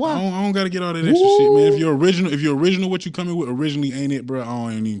spicy. That's why. I don't gotta get all that extra shit, man. If you're original, what you coming with originally ain't it, bro. I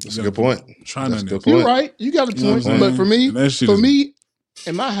don't even. That's a good point. You're right. You got a point. But for me,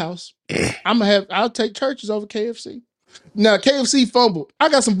 in my house, I'll take churches over KFC. Now KFC fumbled. I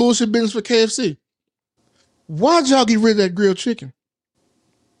got some bullshit business for KFC. Why'd y'all get rid of that grilled chicken?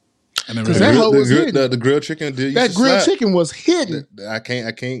 Because that hoe was hidden. The grilled chicken. That grilled chicken was hidden. I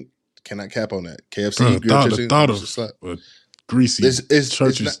cannot cap on that. KFC grilled chicken. The thought of greasy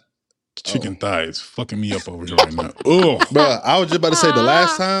churches. Chicken thighs fucking me up over here right now. Oh, bro, I was just about to say the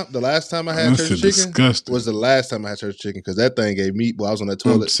last time I had church chicken was the last time I had church chicken because that thing gave me. Boy, I was on that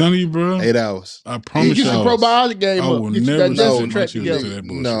toilet. I'm telling you, bro, 8 hours. I promise you. Get your probiotic game up. Get you that disinfect together. That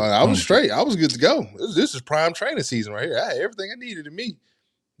no, I was straight. I was good to go. This is prime training season right here. I had everything I needed in me,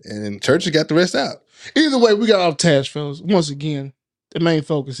 and church got the rest out. Either way, we got off task, fellas. Once again, the main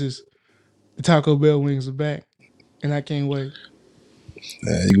focus is the Taco Bell wings are back, and I can't wait.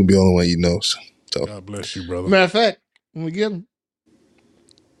 You're gonna be the only one eating those. So. God bless you, brother. Matter of fact, when we get them,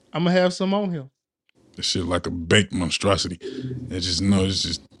 I'm gonna have some on here. This shit like a baked monstrosity. It's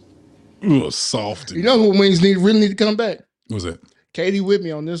just soft. You know who wings really need to come back? What's that? Katie with me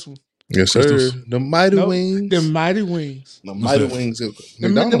on this one. Yes, sir. The Mighty Wings. The Mighty Wings. The Mighty Wings.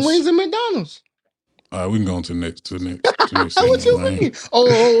 The wings at McDonald's. All right, we can go on to the next. What you mean?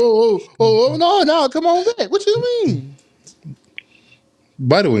 Oh, no, come on back. What you mean?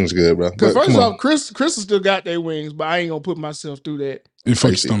 Mighty Wings good, bro. Because first off, Crystal still got their wings, but I ain't gonna put myself through that. It fucks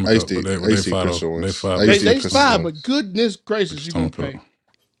your stomach up. They fire, but goodness gracious, you gonna pay.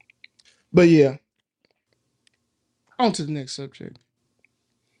 But yeah, on to the next subject.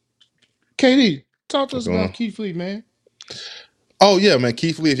 KD, talk to us about Keith Lee, man. Oh yeah, man,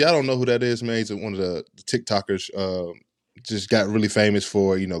 Keith Lee. If y'all don't know who that is, man, he's one of the TikTokers. Just got really famous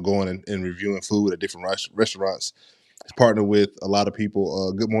for going and reviewing food at different restaurants. He's partnered with a lot of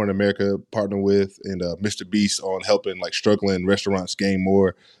people. Good Morning America partnered with and Mr. Beast on helping like struggling restaurants gain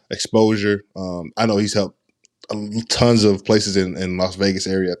more exposure. I know he's helped tons of places in Las Vegas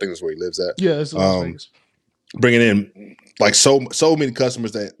area. I think that's where he lives at. Yeah, it's Las Vegas. Bringing in like so many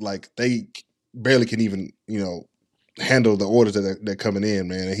customers that like they barely can even handle the orders that coming in,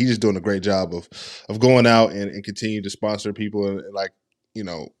 man. And he's just doing a great job of going out and continue to sponsor people and like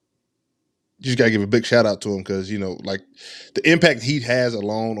you just gotta give a big shout out to him because like the impact he has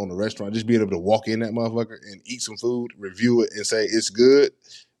alone on the restaurant, just being able to walk in that motherfucker and eat some food, review it, and say it's good.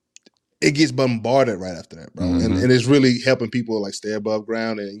 It gets bombarded right after that, bro, and it's really helping people like stay above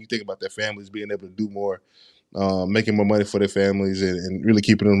ground. And you think about their families being able to do more, making more money for their families, and really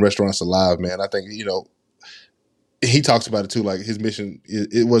keeping them restaurants alive, man. I think he talks about it too. Like his mission,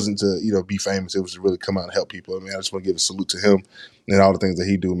 it wasn't to be famous. It was to really come out and help people. I mean, I just want to give a salute to him and all the things that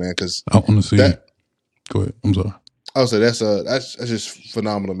he do, man. Because I want to see. Go ahead. I'm sorry. I would say that's just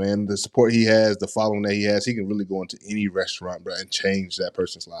phenomenal, man. The support he has, the following that he has, he can really go into any restaurant, bro, and change that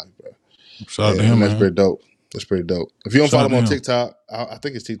person's life, bro. Shout out to him, that's man. pretty dope. That's pretty dope. If you don't follow him on TikTok, I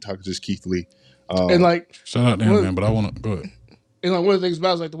think his TikTok is just Keith Lee. And like, shout out to him, man. But I want to go ahead. And like one of the things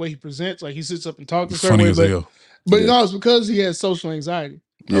about it is like the way he presents, like he sits up and talks a certain way, but no, it's because he has social anxiety.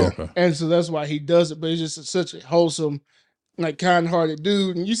 Yeah, okay. And so that's why he does it. But it's just such a wholesome, like kind-hearted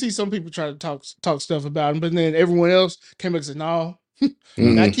dude. And you see some people try to talk stuff about him, but then everyone else came back and said, "No,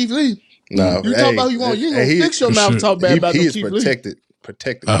 not Keith Lee. No, you talk about who you want. You ain't gonna fix your mouth and talk bad about he Keith Lee."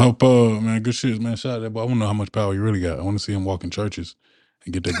 Protected. I hope, man, good shit, man. Shout out to that boy. I want to know how much power he really got. I want to see him walk in churches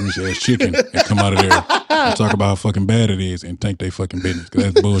and get that greasy ass chicken and come out of there and talk about how fucking bad it is and tank they fucking business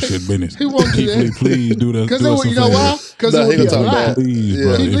because that's bullshit business. He won't do that. Please do that. Because you know why? Because it would be a lie. Please,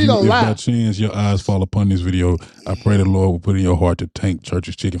 brother. If by chance your eyes fall upon this video, I pray the Lord will put in your heart to tank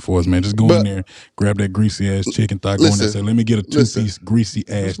Church's chicken for us, man. Just go in there, grab that greasy ass chicken thigh, go in there and say, let me get a 2-piece greasy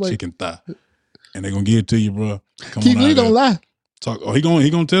ass chicken thigh. And they're going to give it to you, bro. Keith Lee don't lie. He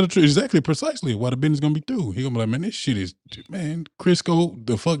gonna tell the truth exactly precisely why the business gonna be through. He gonna be like, man, this shit is, man, Crisco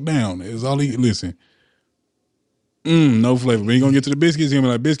the fuck down. Is all he listen. No flavor. But he gonna get to the biscuits. He gonna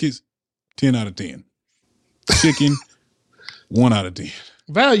be like, biscuits, 10 out of 10. Chicken, 1 out of 10.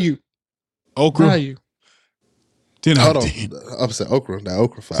 Value. Okra. Value. 10 out of 10. I'm saying okra. Now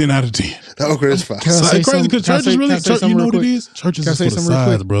okra 5. 10 out of 10. The okra is 5. It's crazy because church is really, you know what it is? Churches is for the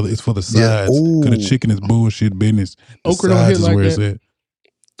sides, brother. It's for the sides. Because the chicken is bullshit business. The okra don't hit like where that. It's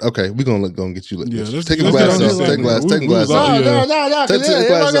at. Okay, we're gonna get you. Yeah, take a glass off. Take a glass. Take a glass off. No.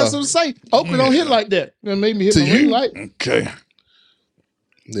 Everybody got something to say. Okra don't hit like that. That made me hit my ring light. Okay.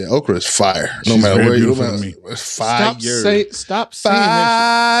 Yeah, okra is fire. No matter where you go, it's fire. Stop saying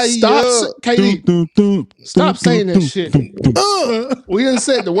that shit. Stop, KD. Stop saying that shit. We didn't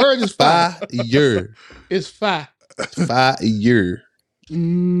say it. The word is fire. It's fire. Fire.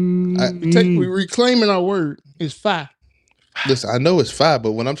 We reclaiming our word. It's fire. Listen, I know it's fire,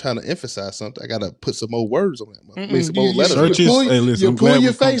 but when I'm trying to emphasize something, I gotta put some more words on that. Make some more letters. You pull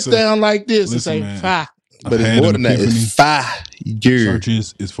your face down like this and say fire. But it's more than that. It's fire.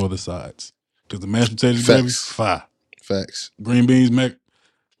 Churches is for the sides. Because the mashed potatoes gravy, fire. Facts. Green beans, mac,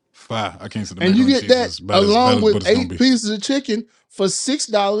 fire. I can't say the and you get that along with 8 pieces of chicken for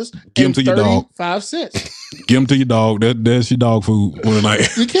 $6. Give them to your dog. 5 cents. Give them to your dog. That's your dog food.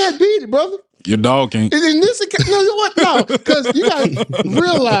 You can't beat it, brother. Your dog can't. And in this, no, because you gotta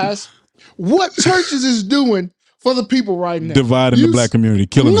realize what churches is doing for the people right now. Dividing the black community,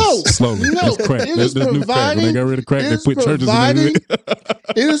 killing us slowly. No, that's crack. That's new crack. When they got rid of crack, they put churches in it.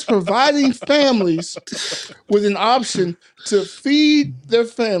 It is providing families with an option to feed their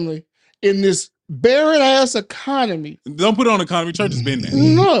family in this barren ass economy. Don't put it on economy. Church has been there.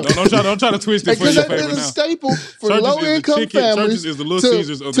 No. Don't try to twist it for your favor now. Because that's been a staple for low-income families. Churches is the Little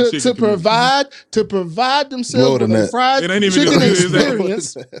Caesars of the chicken to provide themselves with a fried chicken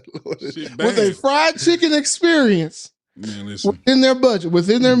experience. With a fried chicken experience. Man, listen. Within their budget,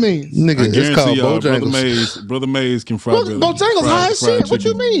 within their means. Nigga, it's called Bojangles. Brother Mays can fry Bojangles high as shit. What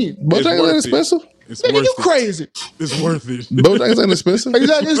you mean? Bojangles ain't expensive. Nigga, you crazy. It's worth it. Bojangles ain't expensive.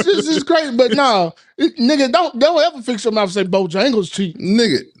 Exactly. This is crazy. But no, nigga, don't ever fix your mouth and say Bojangles cheap.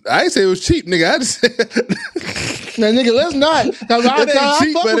 Nigga, I ain't say it was cheap, nigga. I just said now, nigga, let's not. Because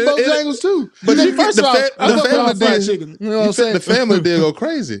I fuck with Bojangles too. But then first of all, I fuck with fried chicken. You know what I'm saying? The family did go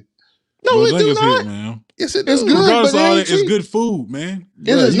crazy. No, it do not. Man. Yes, it it's do. good. Regardless but of all that, it's good food, man.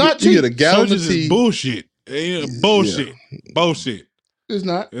 It is not cheap. You get a gallon of tea. Is bullshit. Bullshit. Yeah. Bullshit. It's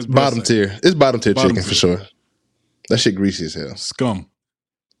not. It's bottom tier. It's bottom tier chicken for sure. That shit greasy as hell. Scum.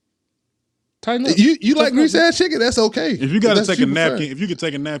 Tighten up. You like greasy ass chicken? That's okay. If you gotta take a napkin, if you could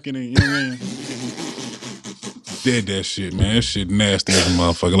take a napkin and you know what I mean. Dead that shit, man. That shit nasty as a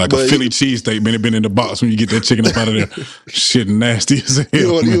motherfucker. Like a Philly cheesesteak, man. It been in the box when you get that chicken up out of there. Shit nasty as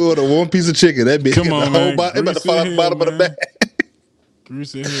hell. You order one piece of chicken. That bitch come on, the man. whole bottom of the bag.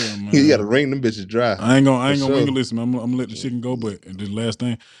 Greasy hell, man. You gotta wring them bitches dry. I ain't gonna wing it. Listen, I'm gonna let the chicken go. But the last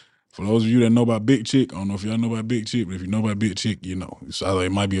thing, for those of you that know about Big Chick, I don't know if y'all know about Big Chick, but if you know about Big Chick, you know. So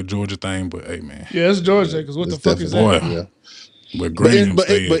it might be a Georgia thing, but hey, man. Yeah, it's Georgia. Because what the fuck is that? Yeah. But Graham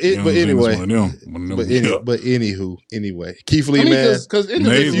stay at, you know what I'm saying? anyway, It's one of them. but anyway, Keith Lee, I mean, man. because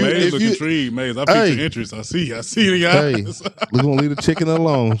Maze looking intrigued. Maze, I picked your interest. I see the eyes. We're gonna leave the chicken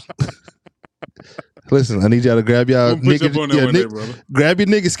alone. Listen, I need y'all to grab y'all nigga. Grab your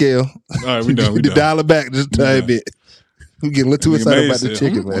nigga scale. All right, we done. We done. Dial it back just a tiny bit. We get a little too excited about the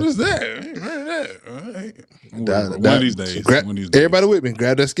chicken, man. What is that? I ain't heard of that. One of these days. Everybody with me.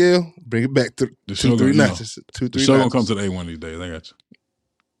 Grab that scale. Bring it back to the 2-3 notches. 2-3 The show gonna come to the A one of these days. I got you.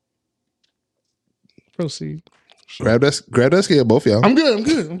 Proceed. Grab that scale, both y'all. I'm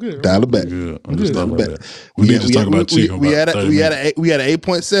good. Dial it back. I'm just talking about that. We just talking about chicken. We had an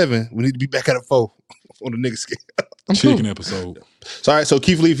 8.7. We need to be back at a 4 on the nigga scale. Chicken episode. So all right, so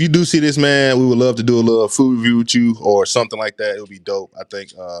Keith Lee, if you do see this, man, we would love to do a little food review with you or something like that. It would be dope. I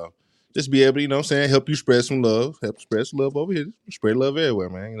think just be able to, you know what I'm saying, help you spread some love. Help spread some love over here. Spread love everywhere,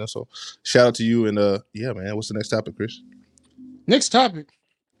 man. You know, so shout out to you and yeah, man. What's the next topic, Chris? Next topic.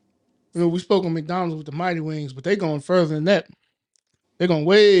 You know, we spoke on McDonald's with the Mighty Wings, but they're going further than that. They're going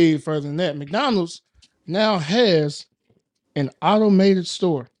way further than that. McDonald's now has an automated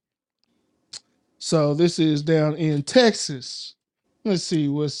store. So this is down in Texas. Let's see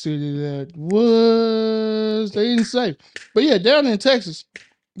what city that was. They didn't say. But yeah, down in Texas,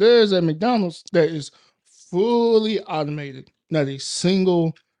 there's a McDonald's that is fully automated. Not a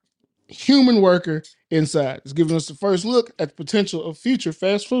single human worker inside. It's giving us the first look at the potential of future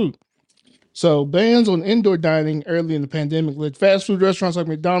fast food. So bans on indoor dining early in the pandemic led fast food restaurants like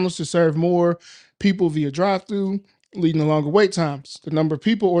McDonald's to serve more people via drive-thru, leading to longer wait times. The number of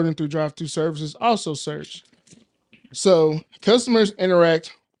people ordering through drive-thru services also surged. So customers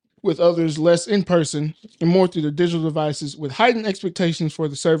interact with others less in person and more through their digital devices with heightened expectations for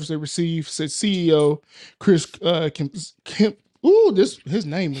the service they receive, said CEO Chris Kemp. Ooh, his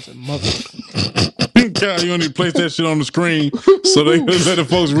name is a mother. God, you only place that shit on the screen so they can let the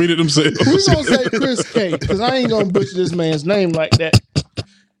folks read it themselves. We're going to say Chris K, because I ain't going to butcher this man's name like that.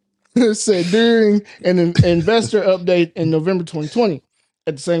 It said during an investor update in November 2020.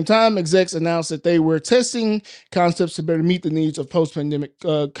 At the same time, execs announced that they were testing concepts to better meet the needs of post-pandemic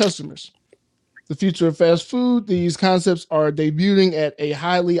customers. The future of fast food, these concepts are debuting at a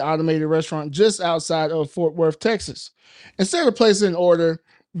highly automated restaurant just outside of Fort Worth, Texas. Instead of placing an order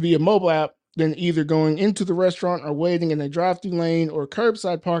via mobile app, then either going into the restaurant or waiting in a drive-thru lane or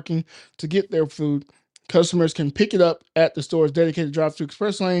curbside parking to get their food, customers can pick it up at the store's dedicated drive-thru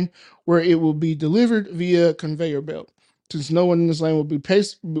express lane where it will be delivered via conveyor belt. Since no one in this lane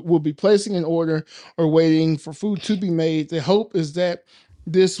will be placing an order or waiting for food to be made, the hope is that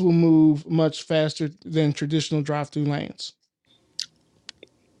this will move much faster than traditional drive-thru lanes.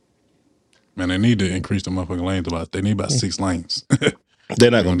 Man, they need to increase the motherfucking lanes they need about 6 lanes.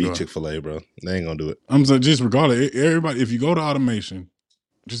 They're not gonna beat Chick-fil-A, bro. They ain't gonna do it. I'm saying, just regardless, everybody, if you go to automation,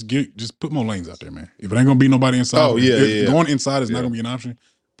 just put more lanes out there, man. If it ain't gonna be nobody inside, going inside is not gonna be an option.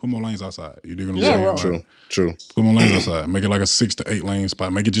 Put more lanes outside. You dig what I'm saying? True. Put more lanes outside. Make it like a 6 to 8 lane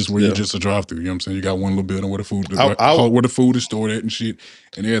spot. Make it just where you're just a drive through. You know what I'm saying? You got one little building where the food, where the food is stored at and shit,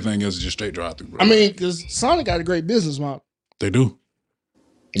 and everything else is just straight drive through. I mean, because Sonic got a great business model. They do.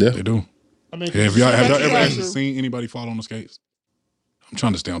 Yeah, they do. I mean, have y'all ever actually seen anybody fall on the skates? I'm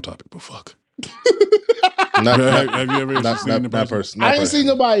trying to stay on topic, but fuck. have you ever seen the person? I didn't see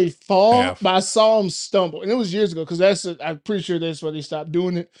nobody fall, but I saw them stumble, and it was years ago. Because I'm pretty sure that's why they stopped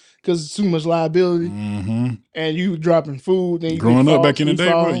doing it because it's too much liability. Mm-hmm. And you dropping food. And growing up back in the day,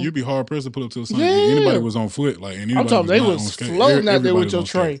 bro, you'd be hard pressed to pull up to a sign. Anybody was on foot, like, and anybody I'm talking, they was floating out there with your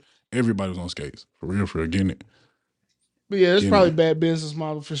tray. Everybody was on skates, for real, getting it. But yeah, it's probably a bad business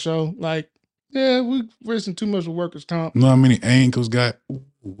model for sure. Like, yeah, we risking too much with workers' comp. You know how many ankles got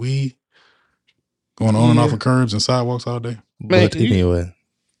going on and off of curbs and sidewalks all day? Man, but anyway.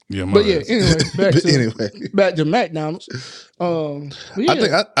 Back to McDonald's.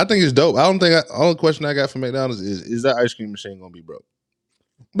 Yeah. I think it's dope. Only question I got for McDonald's is that ice cream machine gonna be broke?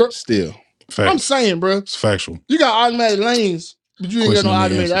 Bro, still. Facts. I'm saying, bro. It's factual. You got automatic lanes, but you ain't got no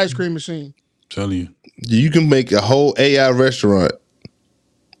automated ice cream machine. Tell you. You can make a whole AI restaurant,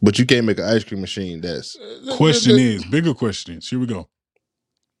 but you can't make an ice cream machine that's... Bigger question is, here we go.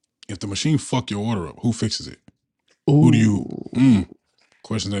 If the machine fuck your order up, who fixes it? Ooh. Who do you...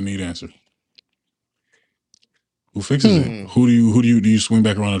 Questions that need answer. Who fixes it? Who do you swing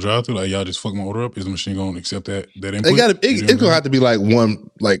back around the drive-thru? Like, y'all just fuck my order up? Is the machine gonna accept that input? It's gonna have to be like one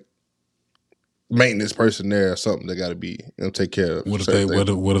maintenance person there or something that gotta be take care of. What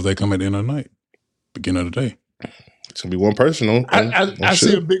if they come at the end of the night? Beginning of the day. It's gonna be one person on I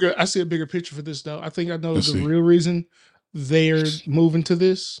see a bigger picture for this though. I think I know the real reason they're moving to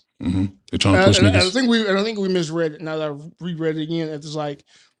this. Mm-hmm. They're trying to push And niggas. I think we misread it. Now that I've reread it again, it's like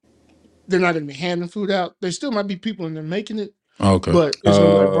they're not going to be handing food out. There still might be people in there making it, Okay. but it's going to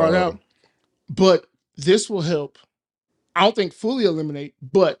be like brought out. But this will help. I don't think fully eliminate,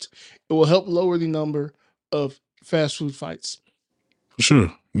 but it will help lower the number of fast food fights. For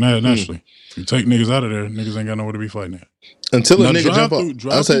sure. Naturally. If you take niggas out of there, niggas ain't got nowhere to be fighting at. Until a nigga jump on,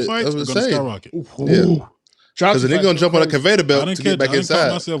 drive-through fights are gonna skyrocket. Yeah. Because the nigga gonna jump on a conveyor belt to get back inside. I didn't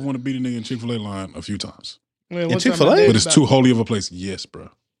caught myself want to beat a nigga in Chick-fil-A line a few times. In Chick-fil-A? But it's too holy of a place. Yes, bro.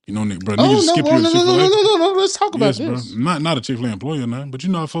 You know, bro. Oh, niggas skip you at Chick-fil-A. No. Let's talk about this. Bro. Not a Chick-fil-A employee or nothing, but you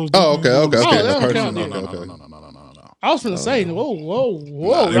know how folks. Oh, okay. No. I was gonna say, whoa.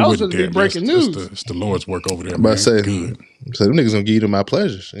 Nah, that was gonna be breaking news. It's the Lord's work over there. I'm about to say, good. So them niggas gonna give you my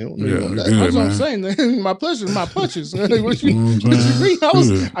pleasures. You know, that's what I'm saying. My pleasures, my punches. What you mean?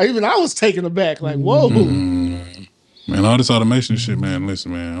 I was taken aback. Like, whoa. Man, all this automation shit, man.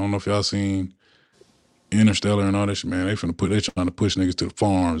 Listen, man. I don't know if y'all seen Interstellar and all that shit, man. They trying to push niggas to the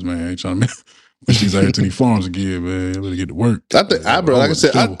farms, man. They trying to push these out here to these farms again, man. They better get to work. I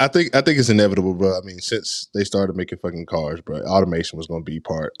think, I think it's inevitable, bro. I mean, since they started making fucking cars, bro, automation was gonna be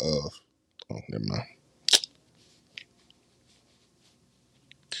part of. Oh, never mind.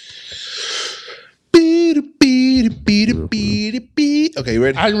 Okay, you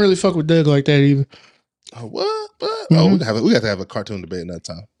ready? I didn't really fuck with Doug like that either. Oh, what? Mm-hmm. Oh, we got to have a cartoon debate another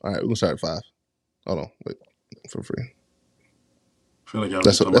time. All right, we're gonna start at 5. Hold on, wait, for free. I feel like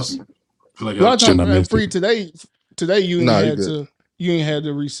y'all free today. Today you ain't had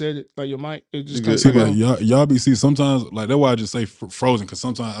to reset it like your mic. It just y'all be see sometimes like that's why I just say frozen because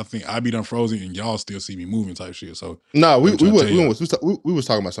sometimes I think I be done frozen and y'all still see me moving type shit. So no, we was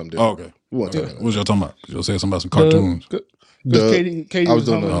talking about something different. Oh, okay. What was y'all talking about? Y'all said something about some cartoons. Katie was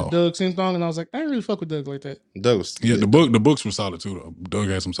talking about Doug seems long, and I was like, I didn't really fuck with Doug like that. Doug was the books were solid too though. Doug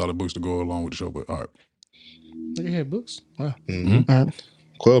had some solid books to go along with the show, but all right. You had books? Wow. Mm-hmm. All right.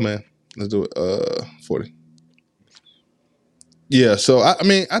 Cool, man. Let's do it. 40. Yeah, so I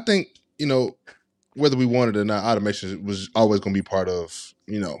mean, I think, whether we wanted it or not, automation was always going to be part of,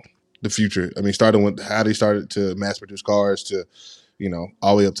 the future. I mean, starting with how they started to mass produce cars to,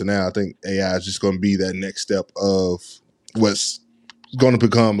 all the way up to now, I think AI is just going to be that next step of what's going to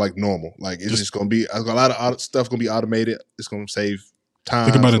become like normal. Like it's just going to be a lot of stuff going to be automated. It's going to save time.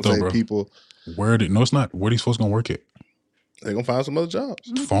 Think about it though, bro. People. No, it's not. Where are these folks going to work at? They're going to find some other jobs.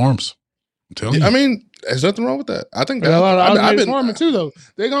 Farms. I'm telling you. I mean, there's nothing wrong with that. I think a lot of automated farming too, though.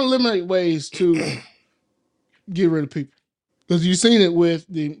 They're going to eliminate ways to get rid of people. Because you've seen it with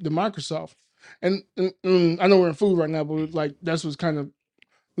the Microsoft. And I know we're in food right now, but like that's what's kind of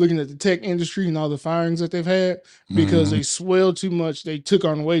looking at the tech industry and all the firings that they've had because they swelled too much. They took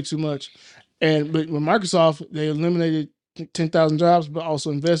on way too much. But with Microsoft, they eliminated 10,000 jobs, but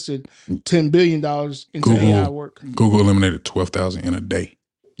also invested $10 billion into AI work. Google eliminated 12,000 in a day.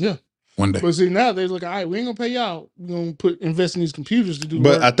 Yeah. One day. But see, now they're like, all right, we ain't going to pay y'all. We're going to invest in these computers to do work.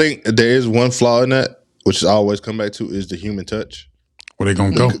 But I think there is one flaw in that, which is always come back to, is the human touch. Where they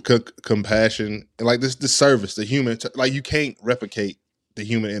going to go? Compassion. And like this service, the human like you can't replicate the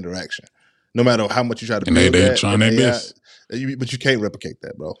human interaction. No matter how much you try to build that. They're trying their best. But you can't replicate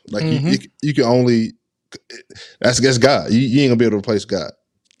that, bro. Like you can only... That's God. You ain't gonna be able to replace God.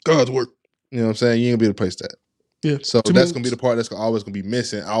 God's work. You know what I'm saying? You ain't gonna be able to replace that. Yeah. So that's gonna be the part that's always gonna be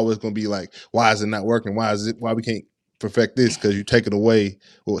missing. Always gonna be like, why is it not working? Why we can't perfect this? Because you take it away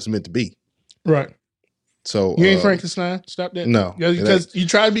what it's meant to be. Right. So you ain't Frankenstein. Stop that. No. Because you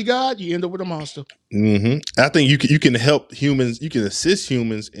try to be God, you end up with a monster. I think you can help humans. You can assist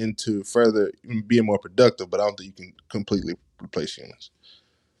humans into further being more productive, but I don't think you can completely replace humans.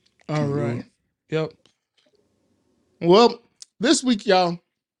 All right. Yep. Well, this week, y'all,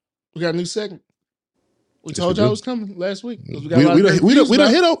 we got a new segment. We told y'all it was coming last week. We done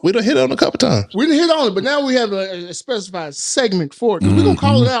hit on it a couple times. We didn't hit on it, but now we have a specified segment for it. We're gonna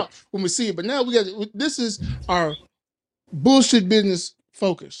call it out when we see it. But now this is our bullshit business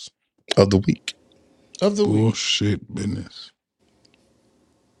focus of the week. Bullshit business.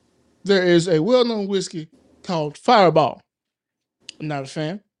 There is a well-known whiskey called Fireball. I'm not a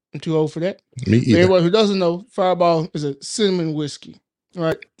fan. I'm too old for that. Me either. Everyone who doesn't know, Fireball is a cinnamon whiskey.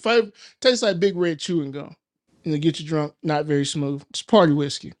 Right? Tastes like big red chewing gum. And it gets you drunk, not very smooth. It's party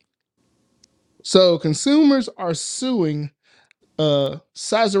whiskey. So consumers are suing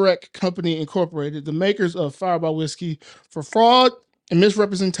Sazerac Company Incorporated, the makers of Fireball whiskey, for fraud and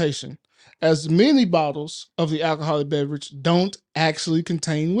misrepresentation, as many bottles of the alcoholic beverage don't actually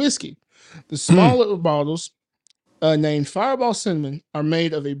contain whiskey. The smaller bottles, named Fireball Cinnamon, are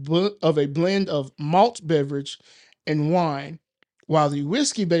made of a blend of malt beverage and wine, while the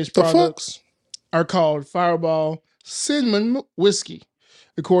whiskey-based The fuck? products are called Fireball Cinnamon Whiskey,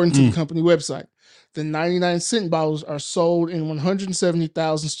 according to the company website. The 99-cent bottles are sold in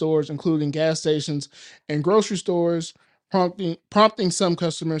 170,000 stores, including gas stations and grocery stores, prompting some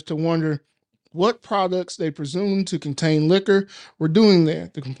customers to wonder what products they presume to contain liquor were doing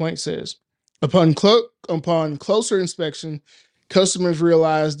there, the complaint says. Upon closer inspection, customers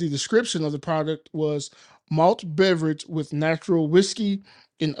realized the description of the product was malt beverage with natural whiskey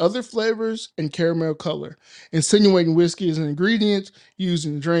in other flavors and caramel color, insinuating whiskey is an ingredient used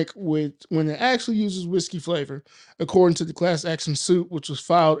in the drink when it actually uses whiskey flavor, according to the class action suit, which was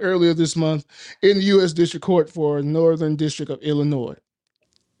filed earlier this month in the U.S. District Court for Northern District of Illinois.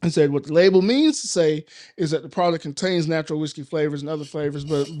 And said what the label means to say is that the product contains natural whiskey flavors and other flavors,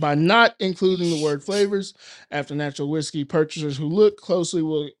 but by not including the word flavors after natural whiskey, purchasers who look closely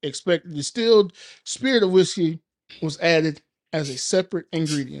will expect the distilled spirit of whiskey was added as a separate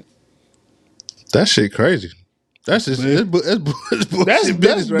ingredient. That shit crazy. That's just that's bullshit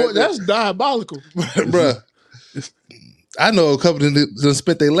business right there. That's diabolical, bruh. I know a couple that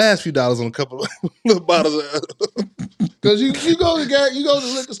spent their last few dollars on a couple of little bottles. Because you go to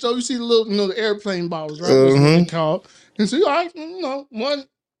the liquor store, you see the little the airplane bottles, right? That's what they call. And so one,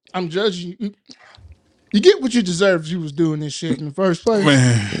 I'm judging you. You get what you deserve if you was doing this shit in the first place.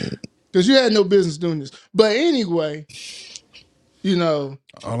 Man. Because you had no business doing this. But anyway,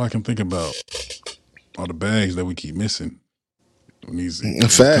 all I can think about are the bags that we keep missing. When these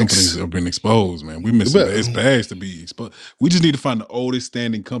companies have been exposed, man. We missing it's bags to be exposed. We just need to find the oldest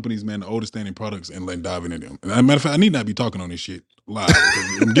standing companies, man, the oldest standing products, and let dive into them. As a matter of fact, I need not be talking on this shit live.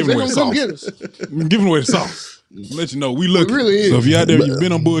 I'm giving away the sauce. I'm giving away the sauce. Let you know we look. Really is. So if you out there, you've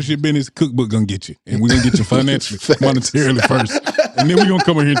been on bullshit business, Cookbook gonna get you, and we're gonna get you financially, monetarily first, and then we're gonna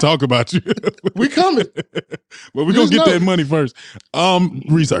come in here and talk about you. We coming, but we're gonna get that money first.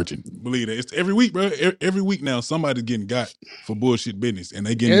 Researching, believe that it's every week, bro. Every week now, somebody's getting got for bullshit business, and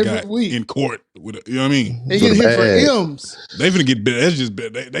they getting got in court with you know what I mean. They get hit for M's. They finna get bad. That's just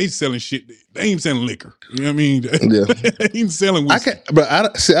bad. They selling shit. They ain't selling liquor. You know what I mean? Yeah. They ain't selling whiskey. I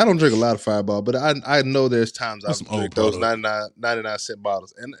don't drink a lot of Fireball, but I know there's times I drink those 99-cent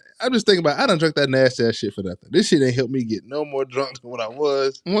bottles. And I'm just thinking about I done drink that nasty ass shit for nothing. This shit ain't helped me get no more drunk than what I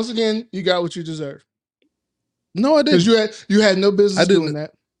was. Once again, you got what you deserve. No, I didn't. Because you had no business doing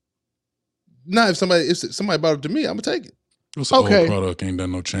that. Not if somebody bought it to me, I'm gonna take it. It's an old product, ain't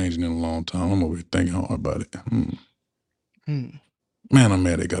done no changing in a long time. I'm over here thinking hard about it. Man, I'm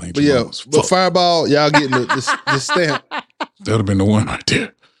mad they got ancient bottles. But Fireball, y'all getting the stamp. That'd have been the one right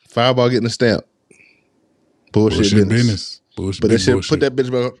there. Fireball getting the stamp. Bullshit business. Bullshit business. Put that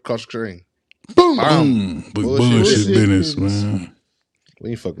bitch across the screen. Boom. Bullshit business, man.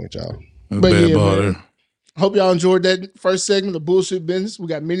 We ain't fucking with y'all. That's bad ball there. Hope y'all enjoyed that first segment of Bullshit Business. We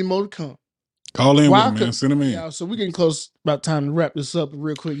got many more to come. Call in with them, man. Send them in. Yeah, so we're getting close. About time to wrap this up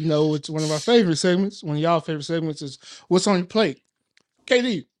real quick. It's one of our favorite segments. One of y'all favorite segments is What's on Your Plate?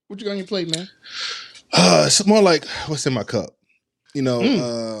 KD, what you got on your plate, man? It's more like what's in my cup.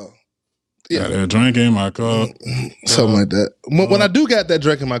 Got a drink in my cup. Something like that. When I do got that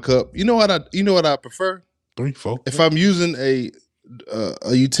drink in my cup, you know what I prefer? 3, 4. If I'm using a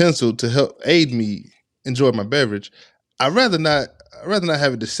utensil to help aid me enjoy my beverage, I'd rather not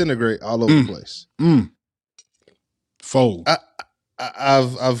have it disintegrate all over the place. Fold.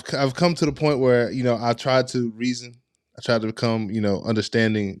 I've come to the point where I tried to reason. I tried to become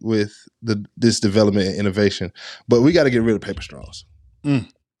understanding with this development and innovation, but we got to get rid of paper straws.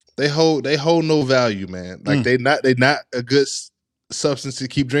 They hold no value, man. Like they not a good substance to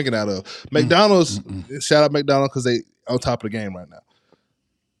keep drinking out of. McDonald's, shout out McDonald's because they on top of the game right now.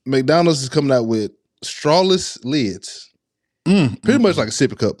 McDonald's is coming out with strawless lids, pretty much like a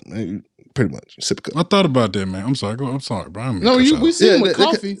sippy cup. Pretty much sippy cup. I thought about that, man. I'm sorry, Brian. No, we see them with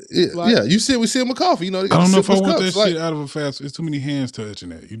coffee. We see them with coffee. They got I don't know if I want cups. that shit out of a fast. It's too many hands touching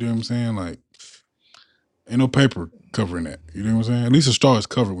that. You know what I'm saying? Like, ain't no paper covering that. You know what I'm saying? At least a straw is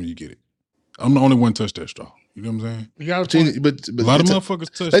covered when you get it. I'm the only one touch that straw. You know what I'm saying? You got but a lot of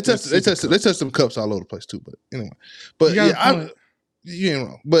motherfuckers touch. They touch them cups all over the place too. But anyway, you ain't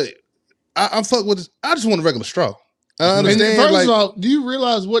wrong. But I'm fuck with this. I just want a regular straw. I understand. First of all, do you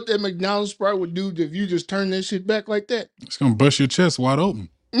realize what that McDonald's Sprite would do if you just turn that shit back like that? It's gonna bust your chest wide open.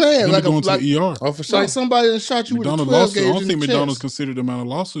 Man, like going to the ER. Oh, for sure. Like somebody that shot you McDonald's with a 12 gauge. I don't think McDonald's considered the amount of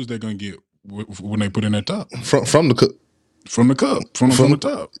lawsuits they're gonna get when they put in that top from the cup. From the cup, from the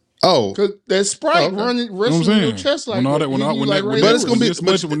top. Oh, Cause that Sprite okay. running You know what I'm wrestling in your saying? chest like when all that. that, when Getting all, you when like that, when, Ray But that, it's gonna when be- Edwards.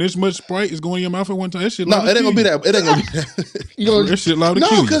 this much, when this much Sprite is going in your mouth at one time, that shit No, liable it to ain't kill gonna be you. that. It ain't gonna be that. You know, That shit liable to no,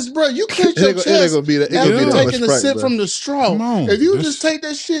 kill you. because bro, you cleared It your ain't gonna- it ain't chest gonna be that. It after gonna be that much taking a Sprite, sip bro. from the straw. Come on, If you that's- just take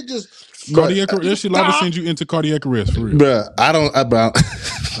that shit, just But That shit liable to send you into cardiac arrest for real. bruh, bro,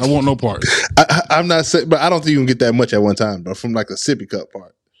 I want no part. I'm not saying, but I don't think you can get that much at one time, bro. From like a sippy cup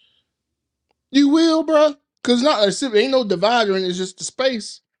part. you will, bro. Cause not a sip, ain't no divider, and it's just the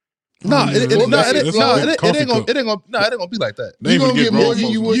space. No, yeah, it that's a big coffee ain't cup. gonna be like that. They You ain't gonna gonna get grown more than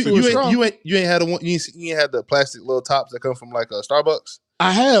folks you gonna would sip through a it. straw. You ain't had you ain't had the plastic little tops that come from like a Starbucks.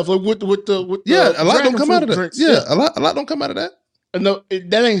 I have like with the Yeah, a lot dragon don't come out fruit of that. drinks. Yeah, a lot don't come out of that. No,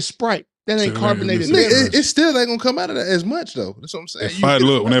 that ain't Sprite. That Shit, ain't it ain't- carbonated listen, beverage. It still ain't gonna come out of that as much though. That's what I'm saying. That fire,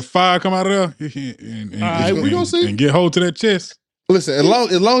 look, when that fire come out of there, All right, we gonna see. and get hold to that chest. Listen, as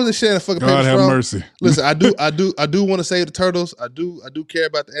long as it's sharing a fucking paper God have straw. mercy. Listen, I do want to save the turtles. I do care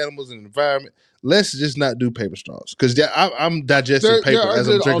about the animals and the environment. Let's just not do paper straws because I'm digesting There paper are as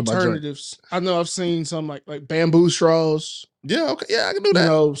I'm good drinking my drink. alternatives. I know I've seen some like bamboo straws. Yeah, okay, yeah, I can do You that.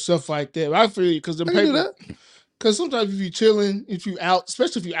 know, stuff like that. I feel because the I can do paper. that. Because sometimes if you chilling, if you out,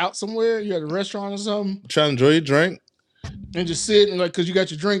 especially if you out somewhere, you at a restaurant or something, Try to enjoy your drink. and just sit and like, because you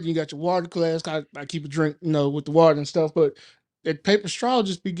got your drink, and you got your water glass. I keep a drink, you know, with the water and stuff. But that paper straw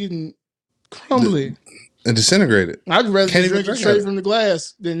just be getting crumbly. And disintegrate it. I'd rather Can't just even drink it drink straight out of from the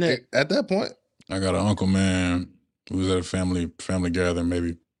glass than that. At that point, I got an uncle, man, who was at a family gathering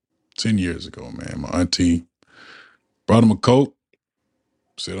maybe 10 years ago, man. My auntie brought him a Coke.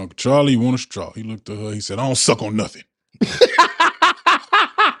 Said, Uncle Charlie, you want a straw? He looked at her. He said, I don't suck on nothing.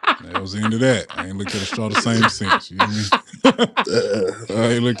 That was the end of that. I ain't looked at a straw the same since. You know what I mean?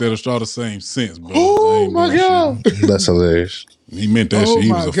 I ain't looked at a straw the same since, bro. Oh my God. that's hilarious. He meant that shit.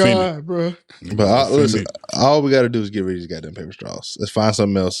 He was offended. God, bro. But listen, all we got to do is get rid of these goddamn paper straws. Let's find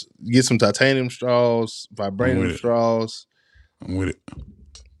something else. Get some titanium straws, vibranium straws. I'm with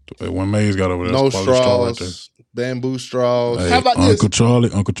it. When Maze got over there, No straw right there. straws, bamboo straws. Hey, How about Uncle this? Charlie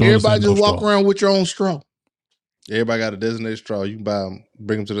Everybody said just no walk straw. around with your own straw. Everybody got a designated straw. You can buy them,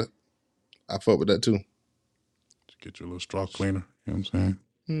 bring them to the. I fuck with that too. Get your little straw cleaner. You know what I'm saying?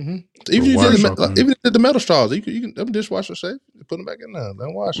 Mm-hmm. Even wire if straw you cleaner. even the metal straws, you can them dishwasher safe. Put them back in there.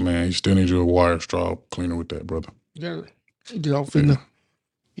 Don't wash them. Man, you still need you a wire straw cleaner with that, brother. Yeah. Get off in the.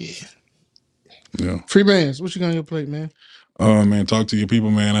 Yeah. Yeah. Free bands. What you got on your plate, man? Man, talk to your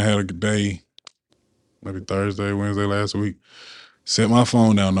people, man. I had a good day. Maybe Thursday, Wednesday last week. Set my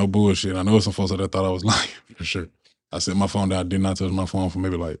phone down, no bullshit. I know some folks that thought I was lying, for sure. I set my phone down. I did not touch my phone for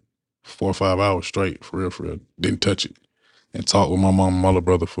maybe like 4 or 5 hours straight, for real. Didn't touch it. And talked with my mom and my little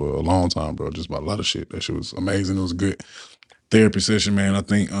brother for a long time, bro, just about a lot of shit. That shit was amazing. It was a good therapy session, man. I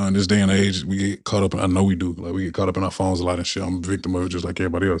think this day and age, we get caught up, I know we do, like we get caught up in our phones a lot and shit. I'm a victim of it just like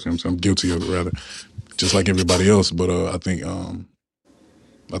everybody else. You know what I'm saying? I'm guilty of it, rather, just like everybody else. But I think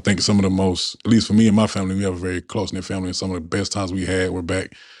some of the most, at least for me and my family, we have a very close-knit family, and some of the best times we had were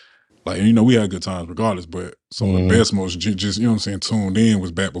back. Like, and, you know, we had good times regardless, but some of the best, most just, you know what I'm saying, tuned in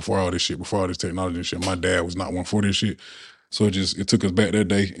was back before all this shit, before all this technology and shit. My dad was not one for this shit. So it took us back that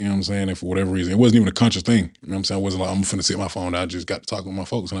day, you know what I'm saying, and for whatever reason, it wasn't even a conscious thing. You know what I'm saying? I wasn't like, I'm finna sit my phone down. I just got to talk with my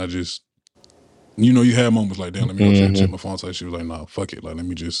folks, and I just, you know, you have moments like, damn, let me go check my phone. So she was like, nah, fuck it. Like, let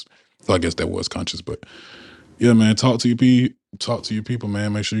me just, so I guess that was conscious, but yeah, man, talk to your people,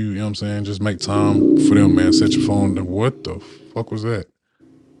 man. Make sure you know what I'm saying, just make time for them, man. Set your phone down. What the fuck was that?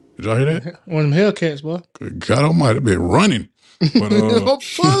 Did y'all hear that? One of them Hellcats, boy. Good God Almighty, been running. But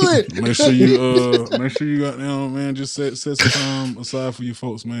pull it. make sure you got down, man. Just set some time aside for your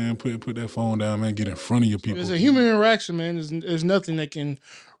folks, man. Put that phone down, man. Get in front of your people. It's a human interaction, man. There's nothing that can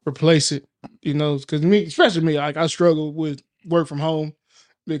replace it, you know. Because me, especially me, like I struggle with work from home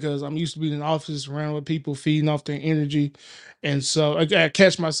because I'm used to being in the office around with people, feeding off their energy, and so I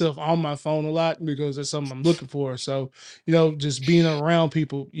catch myself on my phone a lot because that's something I'm looking for. So you know, just being around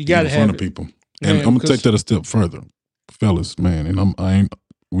people, you got to in front have of it. people. And Man, I'm gonna take that a step further, fellas, man. And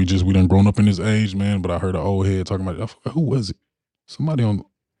we done grown up in this age, man. But I heard an old head talking about it. I forgot, who was it? Somebody on,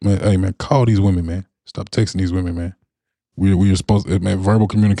 man. Hey, man, call these women, man. Stop texting these women, man. We are supposed to, man, verbal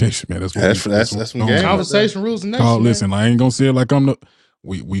communication, man. That's some game. Conversation rules the nation. Call, listen, I ain't gonna say it like I'm the.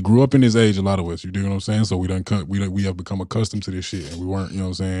 We grew up in this age, a lot of us. You do what I'm saying? So we we have become accustomed to this shit, and we weren't. You know what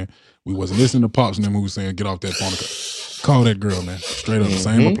I'm saying? We wasn't listening to pops and them who was saying, "Get off that phone." Call that girl, man. Straight up, the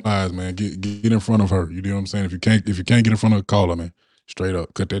same applies, man. Get in front of her. You know what I'm saying? If you can't get in front of her, call her, man. Straight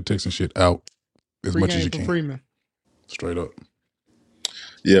up, cut that texting shit out as much as you can. Freeman. Straight up.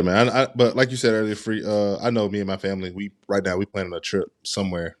 Yeah, man. But like you said earlier, free. I know me and my family. We right now we planning a trip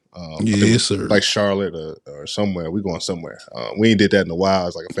somewhere. I think Yes, sir. like Charlotte or somewhere. We going somewhere. We ain't did that in a while.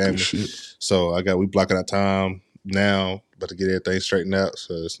 It's like a Good family. shit. So we blocking our time now, about to get everything straightened out.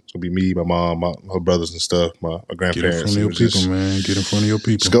 So it's gonna be me, my mom, my brothers and stuff, my Get in front grandparents, of and your we people, man. Get in front of your just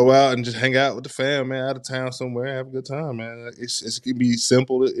people. go out and just hang out with the fam, man. Out of town somewhere, have a good time, man. It can be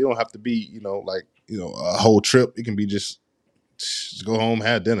simple. It don't have to be, a whole trip. It can be just go home,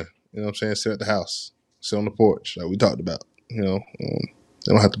 have dinner. You know what I'm saying? Sit at the house, sit on the porch, like we talked about. It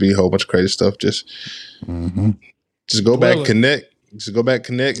don't have to be a whole bunch of crazy stuff. Just go back, Dwelling. connect. Just go back,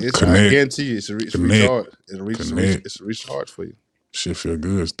 connect. I Connect. guarantee you, it's a Connect. recharge. Connect. It's a recharge for you. Shit feel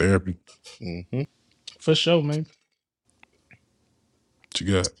good. It's therapy. Mm-hmm. For sure, man. What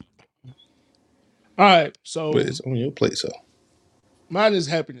you got? All right, But so it's on your plate, so. mine is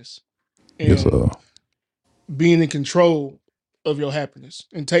happiness Yes, and being in control of your happiness,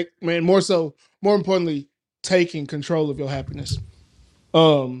 and more importantly, taking control of your happiness.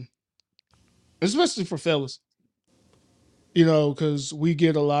 Especially for fellas, because we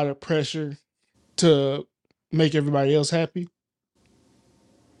get a lot of pressure to make everybody else happy.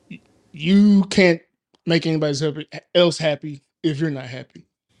 You can't make anybody else happy if you're not happy.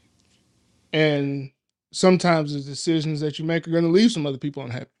 And sometimes the decisions that you make are going to leave some other people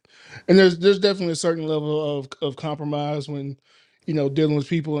unhappy. And there's definitely a certain level of compromise when dealing with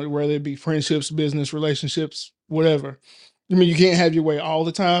people, whether it be friendships, business relationships, whatever. I mean, you can't have your way all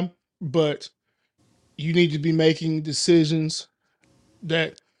the time, but you need to be making decisions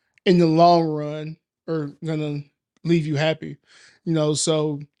that in the long run are gonna leave you happy.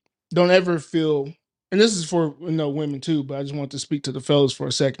 So don't ever feel, and this is for women too, but I just want to speak to the fellas for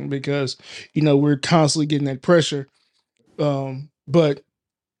a second because we're constantly getting that pressure. But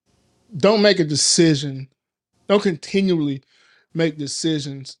don't make a decision, don't continually make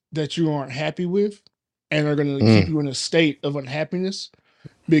decisions that you aren't happy with and are gonna keep you in a state of unhappiness,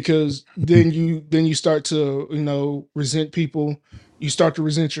 because then you start to resent people, you start to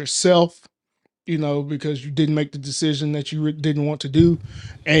resent yourself, because you didn't make the decision that you didn't want to do,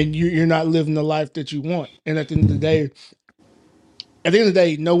 and you're not living the life that you want. And at the end of the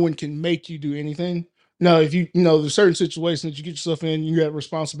day, no one can make you do anything. Now, if there's certain situations that you get yourself in, you got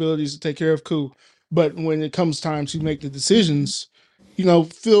responsibilities to take care of, cool. But when it comes time to make the decisions,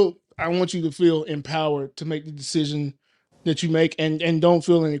 I want you to feel empowered to make the decision that you make, and don't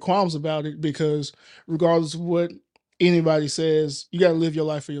feel any qualms about it, because regardless of what anybody says, you got to live your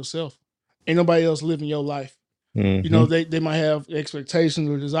life for yourself. Ain't nobody else living your life. Mm-hmm. They might have expectations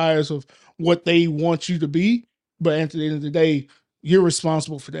or desires of what they want you to be, but at the end of the day, you're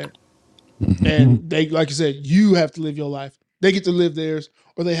responsible for that. And they, like you said, you have to live your life. They get to live theirs,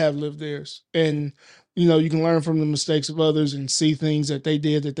 or they have lived theirs. And you can learn from the mistakes of others and see things that they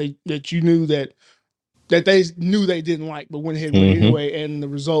did that you knew that they knew they didn't like, but went ahead with it Mm-hmm. anyway. And the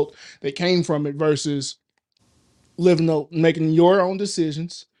result that came from it versus making your own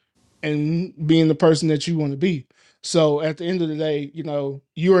decisions and being the person that you want to be. So at the end of the day,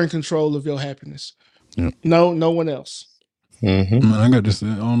 you are in control of your happiness. Yep. No one else. Mm-hmm. Man, I got this.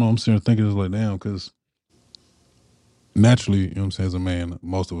 I don't know. I'm sitting here thinking this like, damn, because naturally, you know what I'm saying, as a man,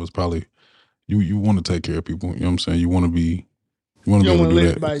 most of us probably, you want to take care of people. You know what I'm saying? You want to be You able don't to want to do let that.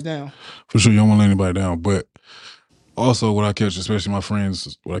 everybody down. For sure, you don't want to let anybody down. But also, what I catch, especially my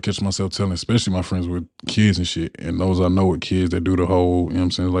friends, what I catch myself telling, especially my friends with kids and shit, and those I know with kids that do the whole, you know what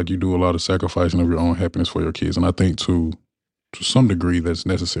I'm saying, like you do a lot of sacrificing of your own happiness for your kids. And I think to some degree that's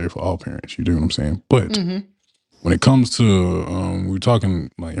necessary for all parents. You do what I'm saying? But when it comes to, we're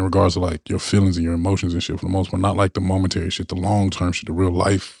talking like in regards to like your feelings and your emotions and shit for the most part, not like the momentary shit, the long term shit, the real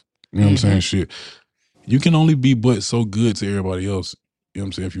life, you know what I'm saying, shit. You can only be but so good to everybody else, you know what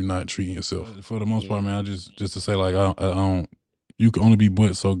I'm saying, if you're not treating yourself. For the most part, man, I just to say like I don't, you can only be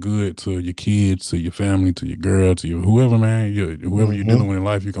but so good to your kids, to your family, to your girl, to your whoever, man, whoever you're dealing with in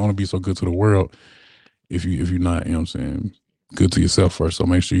life. You can only be so good to the world if you're not, you know what I'm saying, good to yourself first. So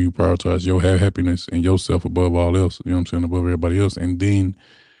make sure you prioritize your happiness and yourself above all else, you know what I'm saying, above everybody else. And then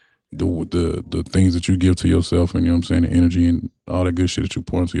the things that you give to yourself, and you know what I'm saying, the energy and all that good shit that you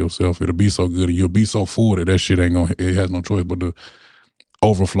pour into yourself, it'll be so good and you'll be so full that shit ain't gonna, it has no choice but to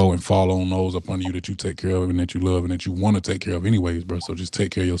overflow and fall on those up under you that you take care of and that you love and that you want to take care of anyways, bro. So just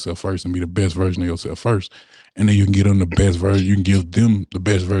take care of yourself first and be the best version of yourself first. And then you can get them the best version. You can give them the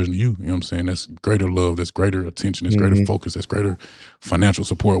best version of you. You know what I'm saying? That's greater love. That's greater attention. That's greater focus. That's greater financial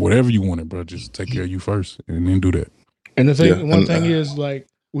support. Whatever you want it, bro. Just take care of you first and then do that. And one thing is, like,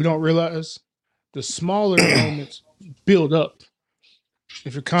 we don't realize the smaller moments build up.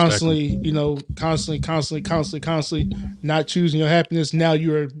 If you're constantly, constantly not choosing your happiness, now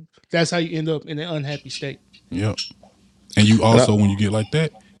that's how you end up in an unhappy state. Yep. And you also, when you get like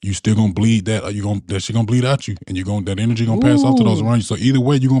that, you still gonna bleed that, or that shit gonna bleed out you, and that energy gonna pass off to those around you. So either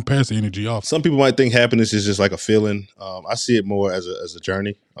way, you gonna pass the energy off. Some people might think happiness is just like a feeling. I see it more as a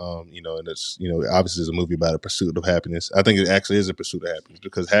journey. And it's obviously it's a movie about a pursuit of happiness. I think it actually is a pursuit of happiness,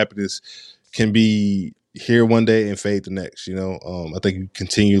 because happiness can be here one day and fade the next. I think you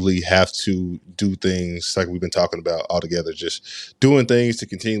continually have to do things like we've been talking about all together, just doing things to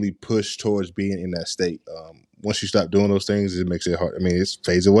continually push towards being in that state. Once you stop doing those things, it makes it hard. I mean, it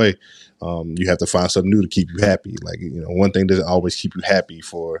fades away. You have to find something new to keep you happy. Like, one thing doesn't always keep you happy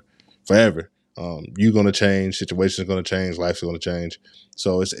forever. You're going to change. Situations are going to change. Life's going to change.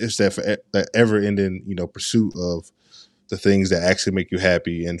 So it's that ever-ending, pursuit of the things that actually make you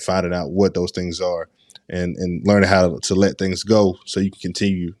happy, and finding out what those things are, and learning how to let things go so you can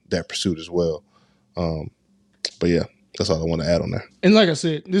continue that pursuit as well. But yeah, that's all I want to add on there. And like I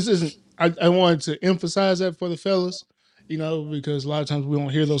said, this isn't. I wanted to emphasize that for the fellas, because a lot of times we don't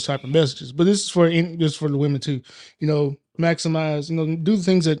hear those type of messages. But this is for the women too. Maximize. Do the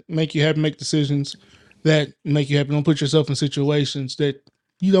things that make you happy. Make decisions that make you happy. Don't put yourself in situations that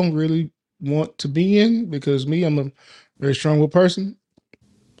you don't really want to be in. Because I'm a very strong-willed person.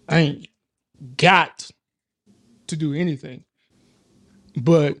 I ain't got to do anything,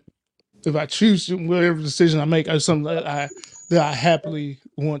 but if I choose to, whatever decision I make, is something that I happily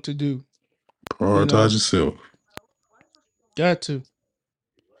want to do. Prioritize yourself. Got to.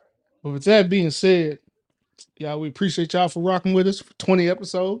 But with that being said, y'all, we appreciate y'all for rocking with us for 20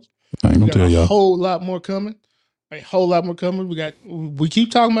 episodes. I ain't gonna tell y'all. A whole lot more coming. We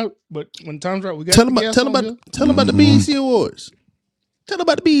keep talking about, but when time's right, we got tell them about the BET Awards. Tell them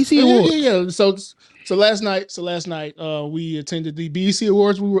about the BET Awards. Yeah. So last night, we attended the BET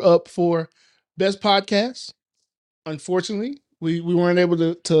Awards. We were up for Best Podcast. Unfortunately, we weren't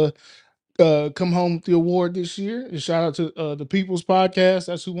able to come home with the award this year. And shout out to the People's Podcast.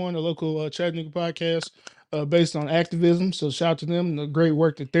 That's who won, the local Chattanooga podcast based on activism. So shout out to them and the great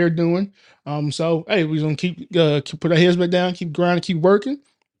work that they're doing. So hey, we're gonna keep put our heads back down, keep grinding, keep working,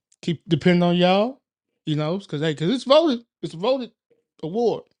 keep depending on y'all. Because it's voted. It's a voted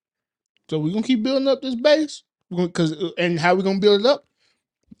award. So we're gonna keep building up this base. And how we gonna build it up?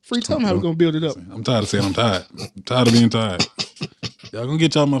 Free tell me how we gonna build it up. I'm tired of saying I'm tired. I'm tired of being tired. Y'all gonna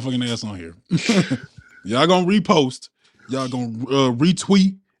get y'all motherfucking ass on here. Y'all gonna repost. Y'all gonna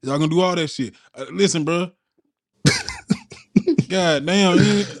retweet. Y'all gonna do all that shit. Listen, bro. God damn.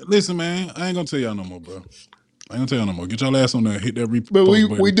 Listen, man. I ain't gonna tell y'all no more, bro. I ain't gonna tell y'all no more. Get y'all ass on there. Hit that repost button.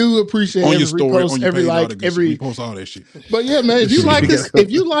 But we do appreciate on every your story, repost, on your every page, like, every repost all that shit. But yeah, man, if you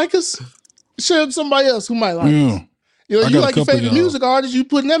like us, share with somebody else who might like us. You like your favorite music artists, you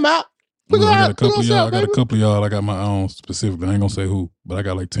putting them out. I got a couple of y'all. I got my own specifically. I ain't gonna say who, but I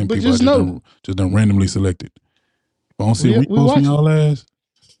got like 10 people just done randomly selected. If I don't see reposting y'all ass,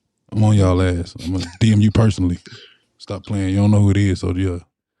 I'm on y'all ass. I'm gonna DM you personally. Stop playing. You don't know who it is, so yeah.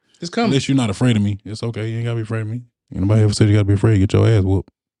 It's coming. Unless you're not afraid of me, it's okay. You ain't gotta be afraid of me. Anybody ever said you gotta be afraid? Get your ass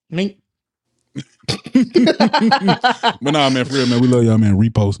whooped. Me. But nah, man, for real, man, we love y'all, man.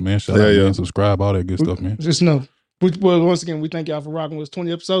 Repost, man. Shout out, man. Subscribe, all that good stuff, man. Just know. Well, once again, we thank y'all for rocking with us.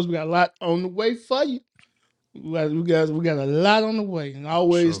 20 episodes. We got a lot on the way for you. We got a lot on the way. And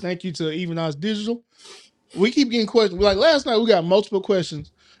always thank you to Even Odds Digital. We keep getting questions. Like last night, we got multiple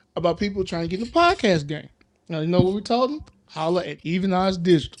questions about people trying to get in the podcast game. Now, you know what we told them? Holla at Even Odds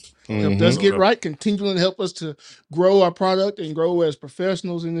Digital. Help us get right, continuing to help us to grow our product and grow as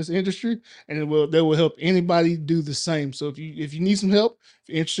professionals in this industry. And they will help anybody do the same. So if you need some help, if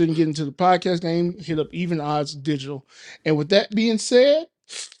you're interested in getting into the podcast game, hit up Even Odds Digital. And with that being said,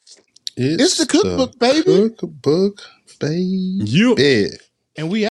 it's the Cookbook, baby. Cookbook, baby. Yeah. And we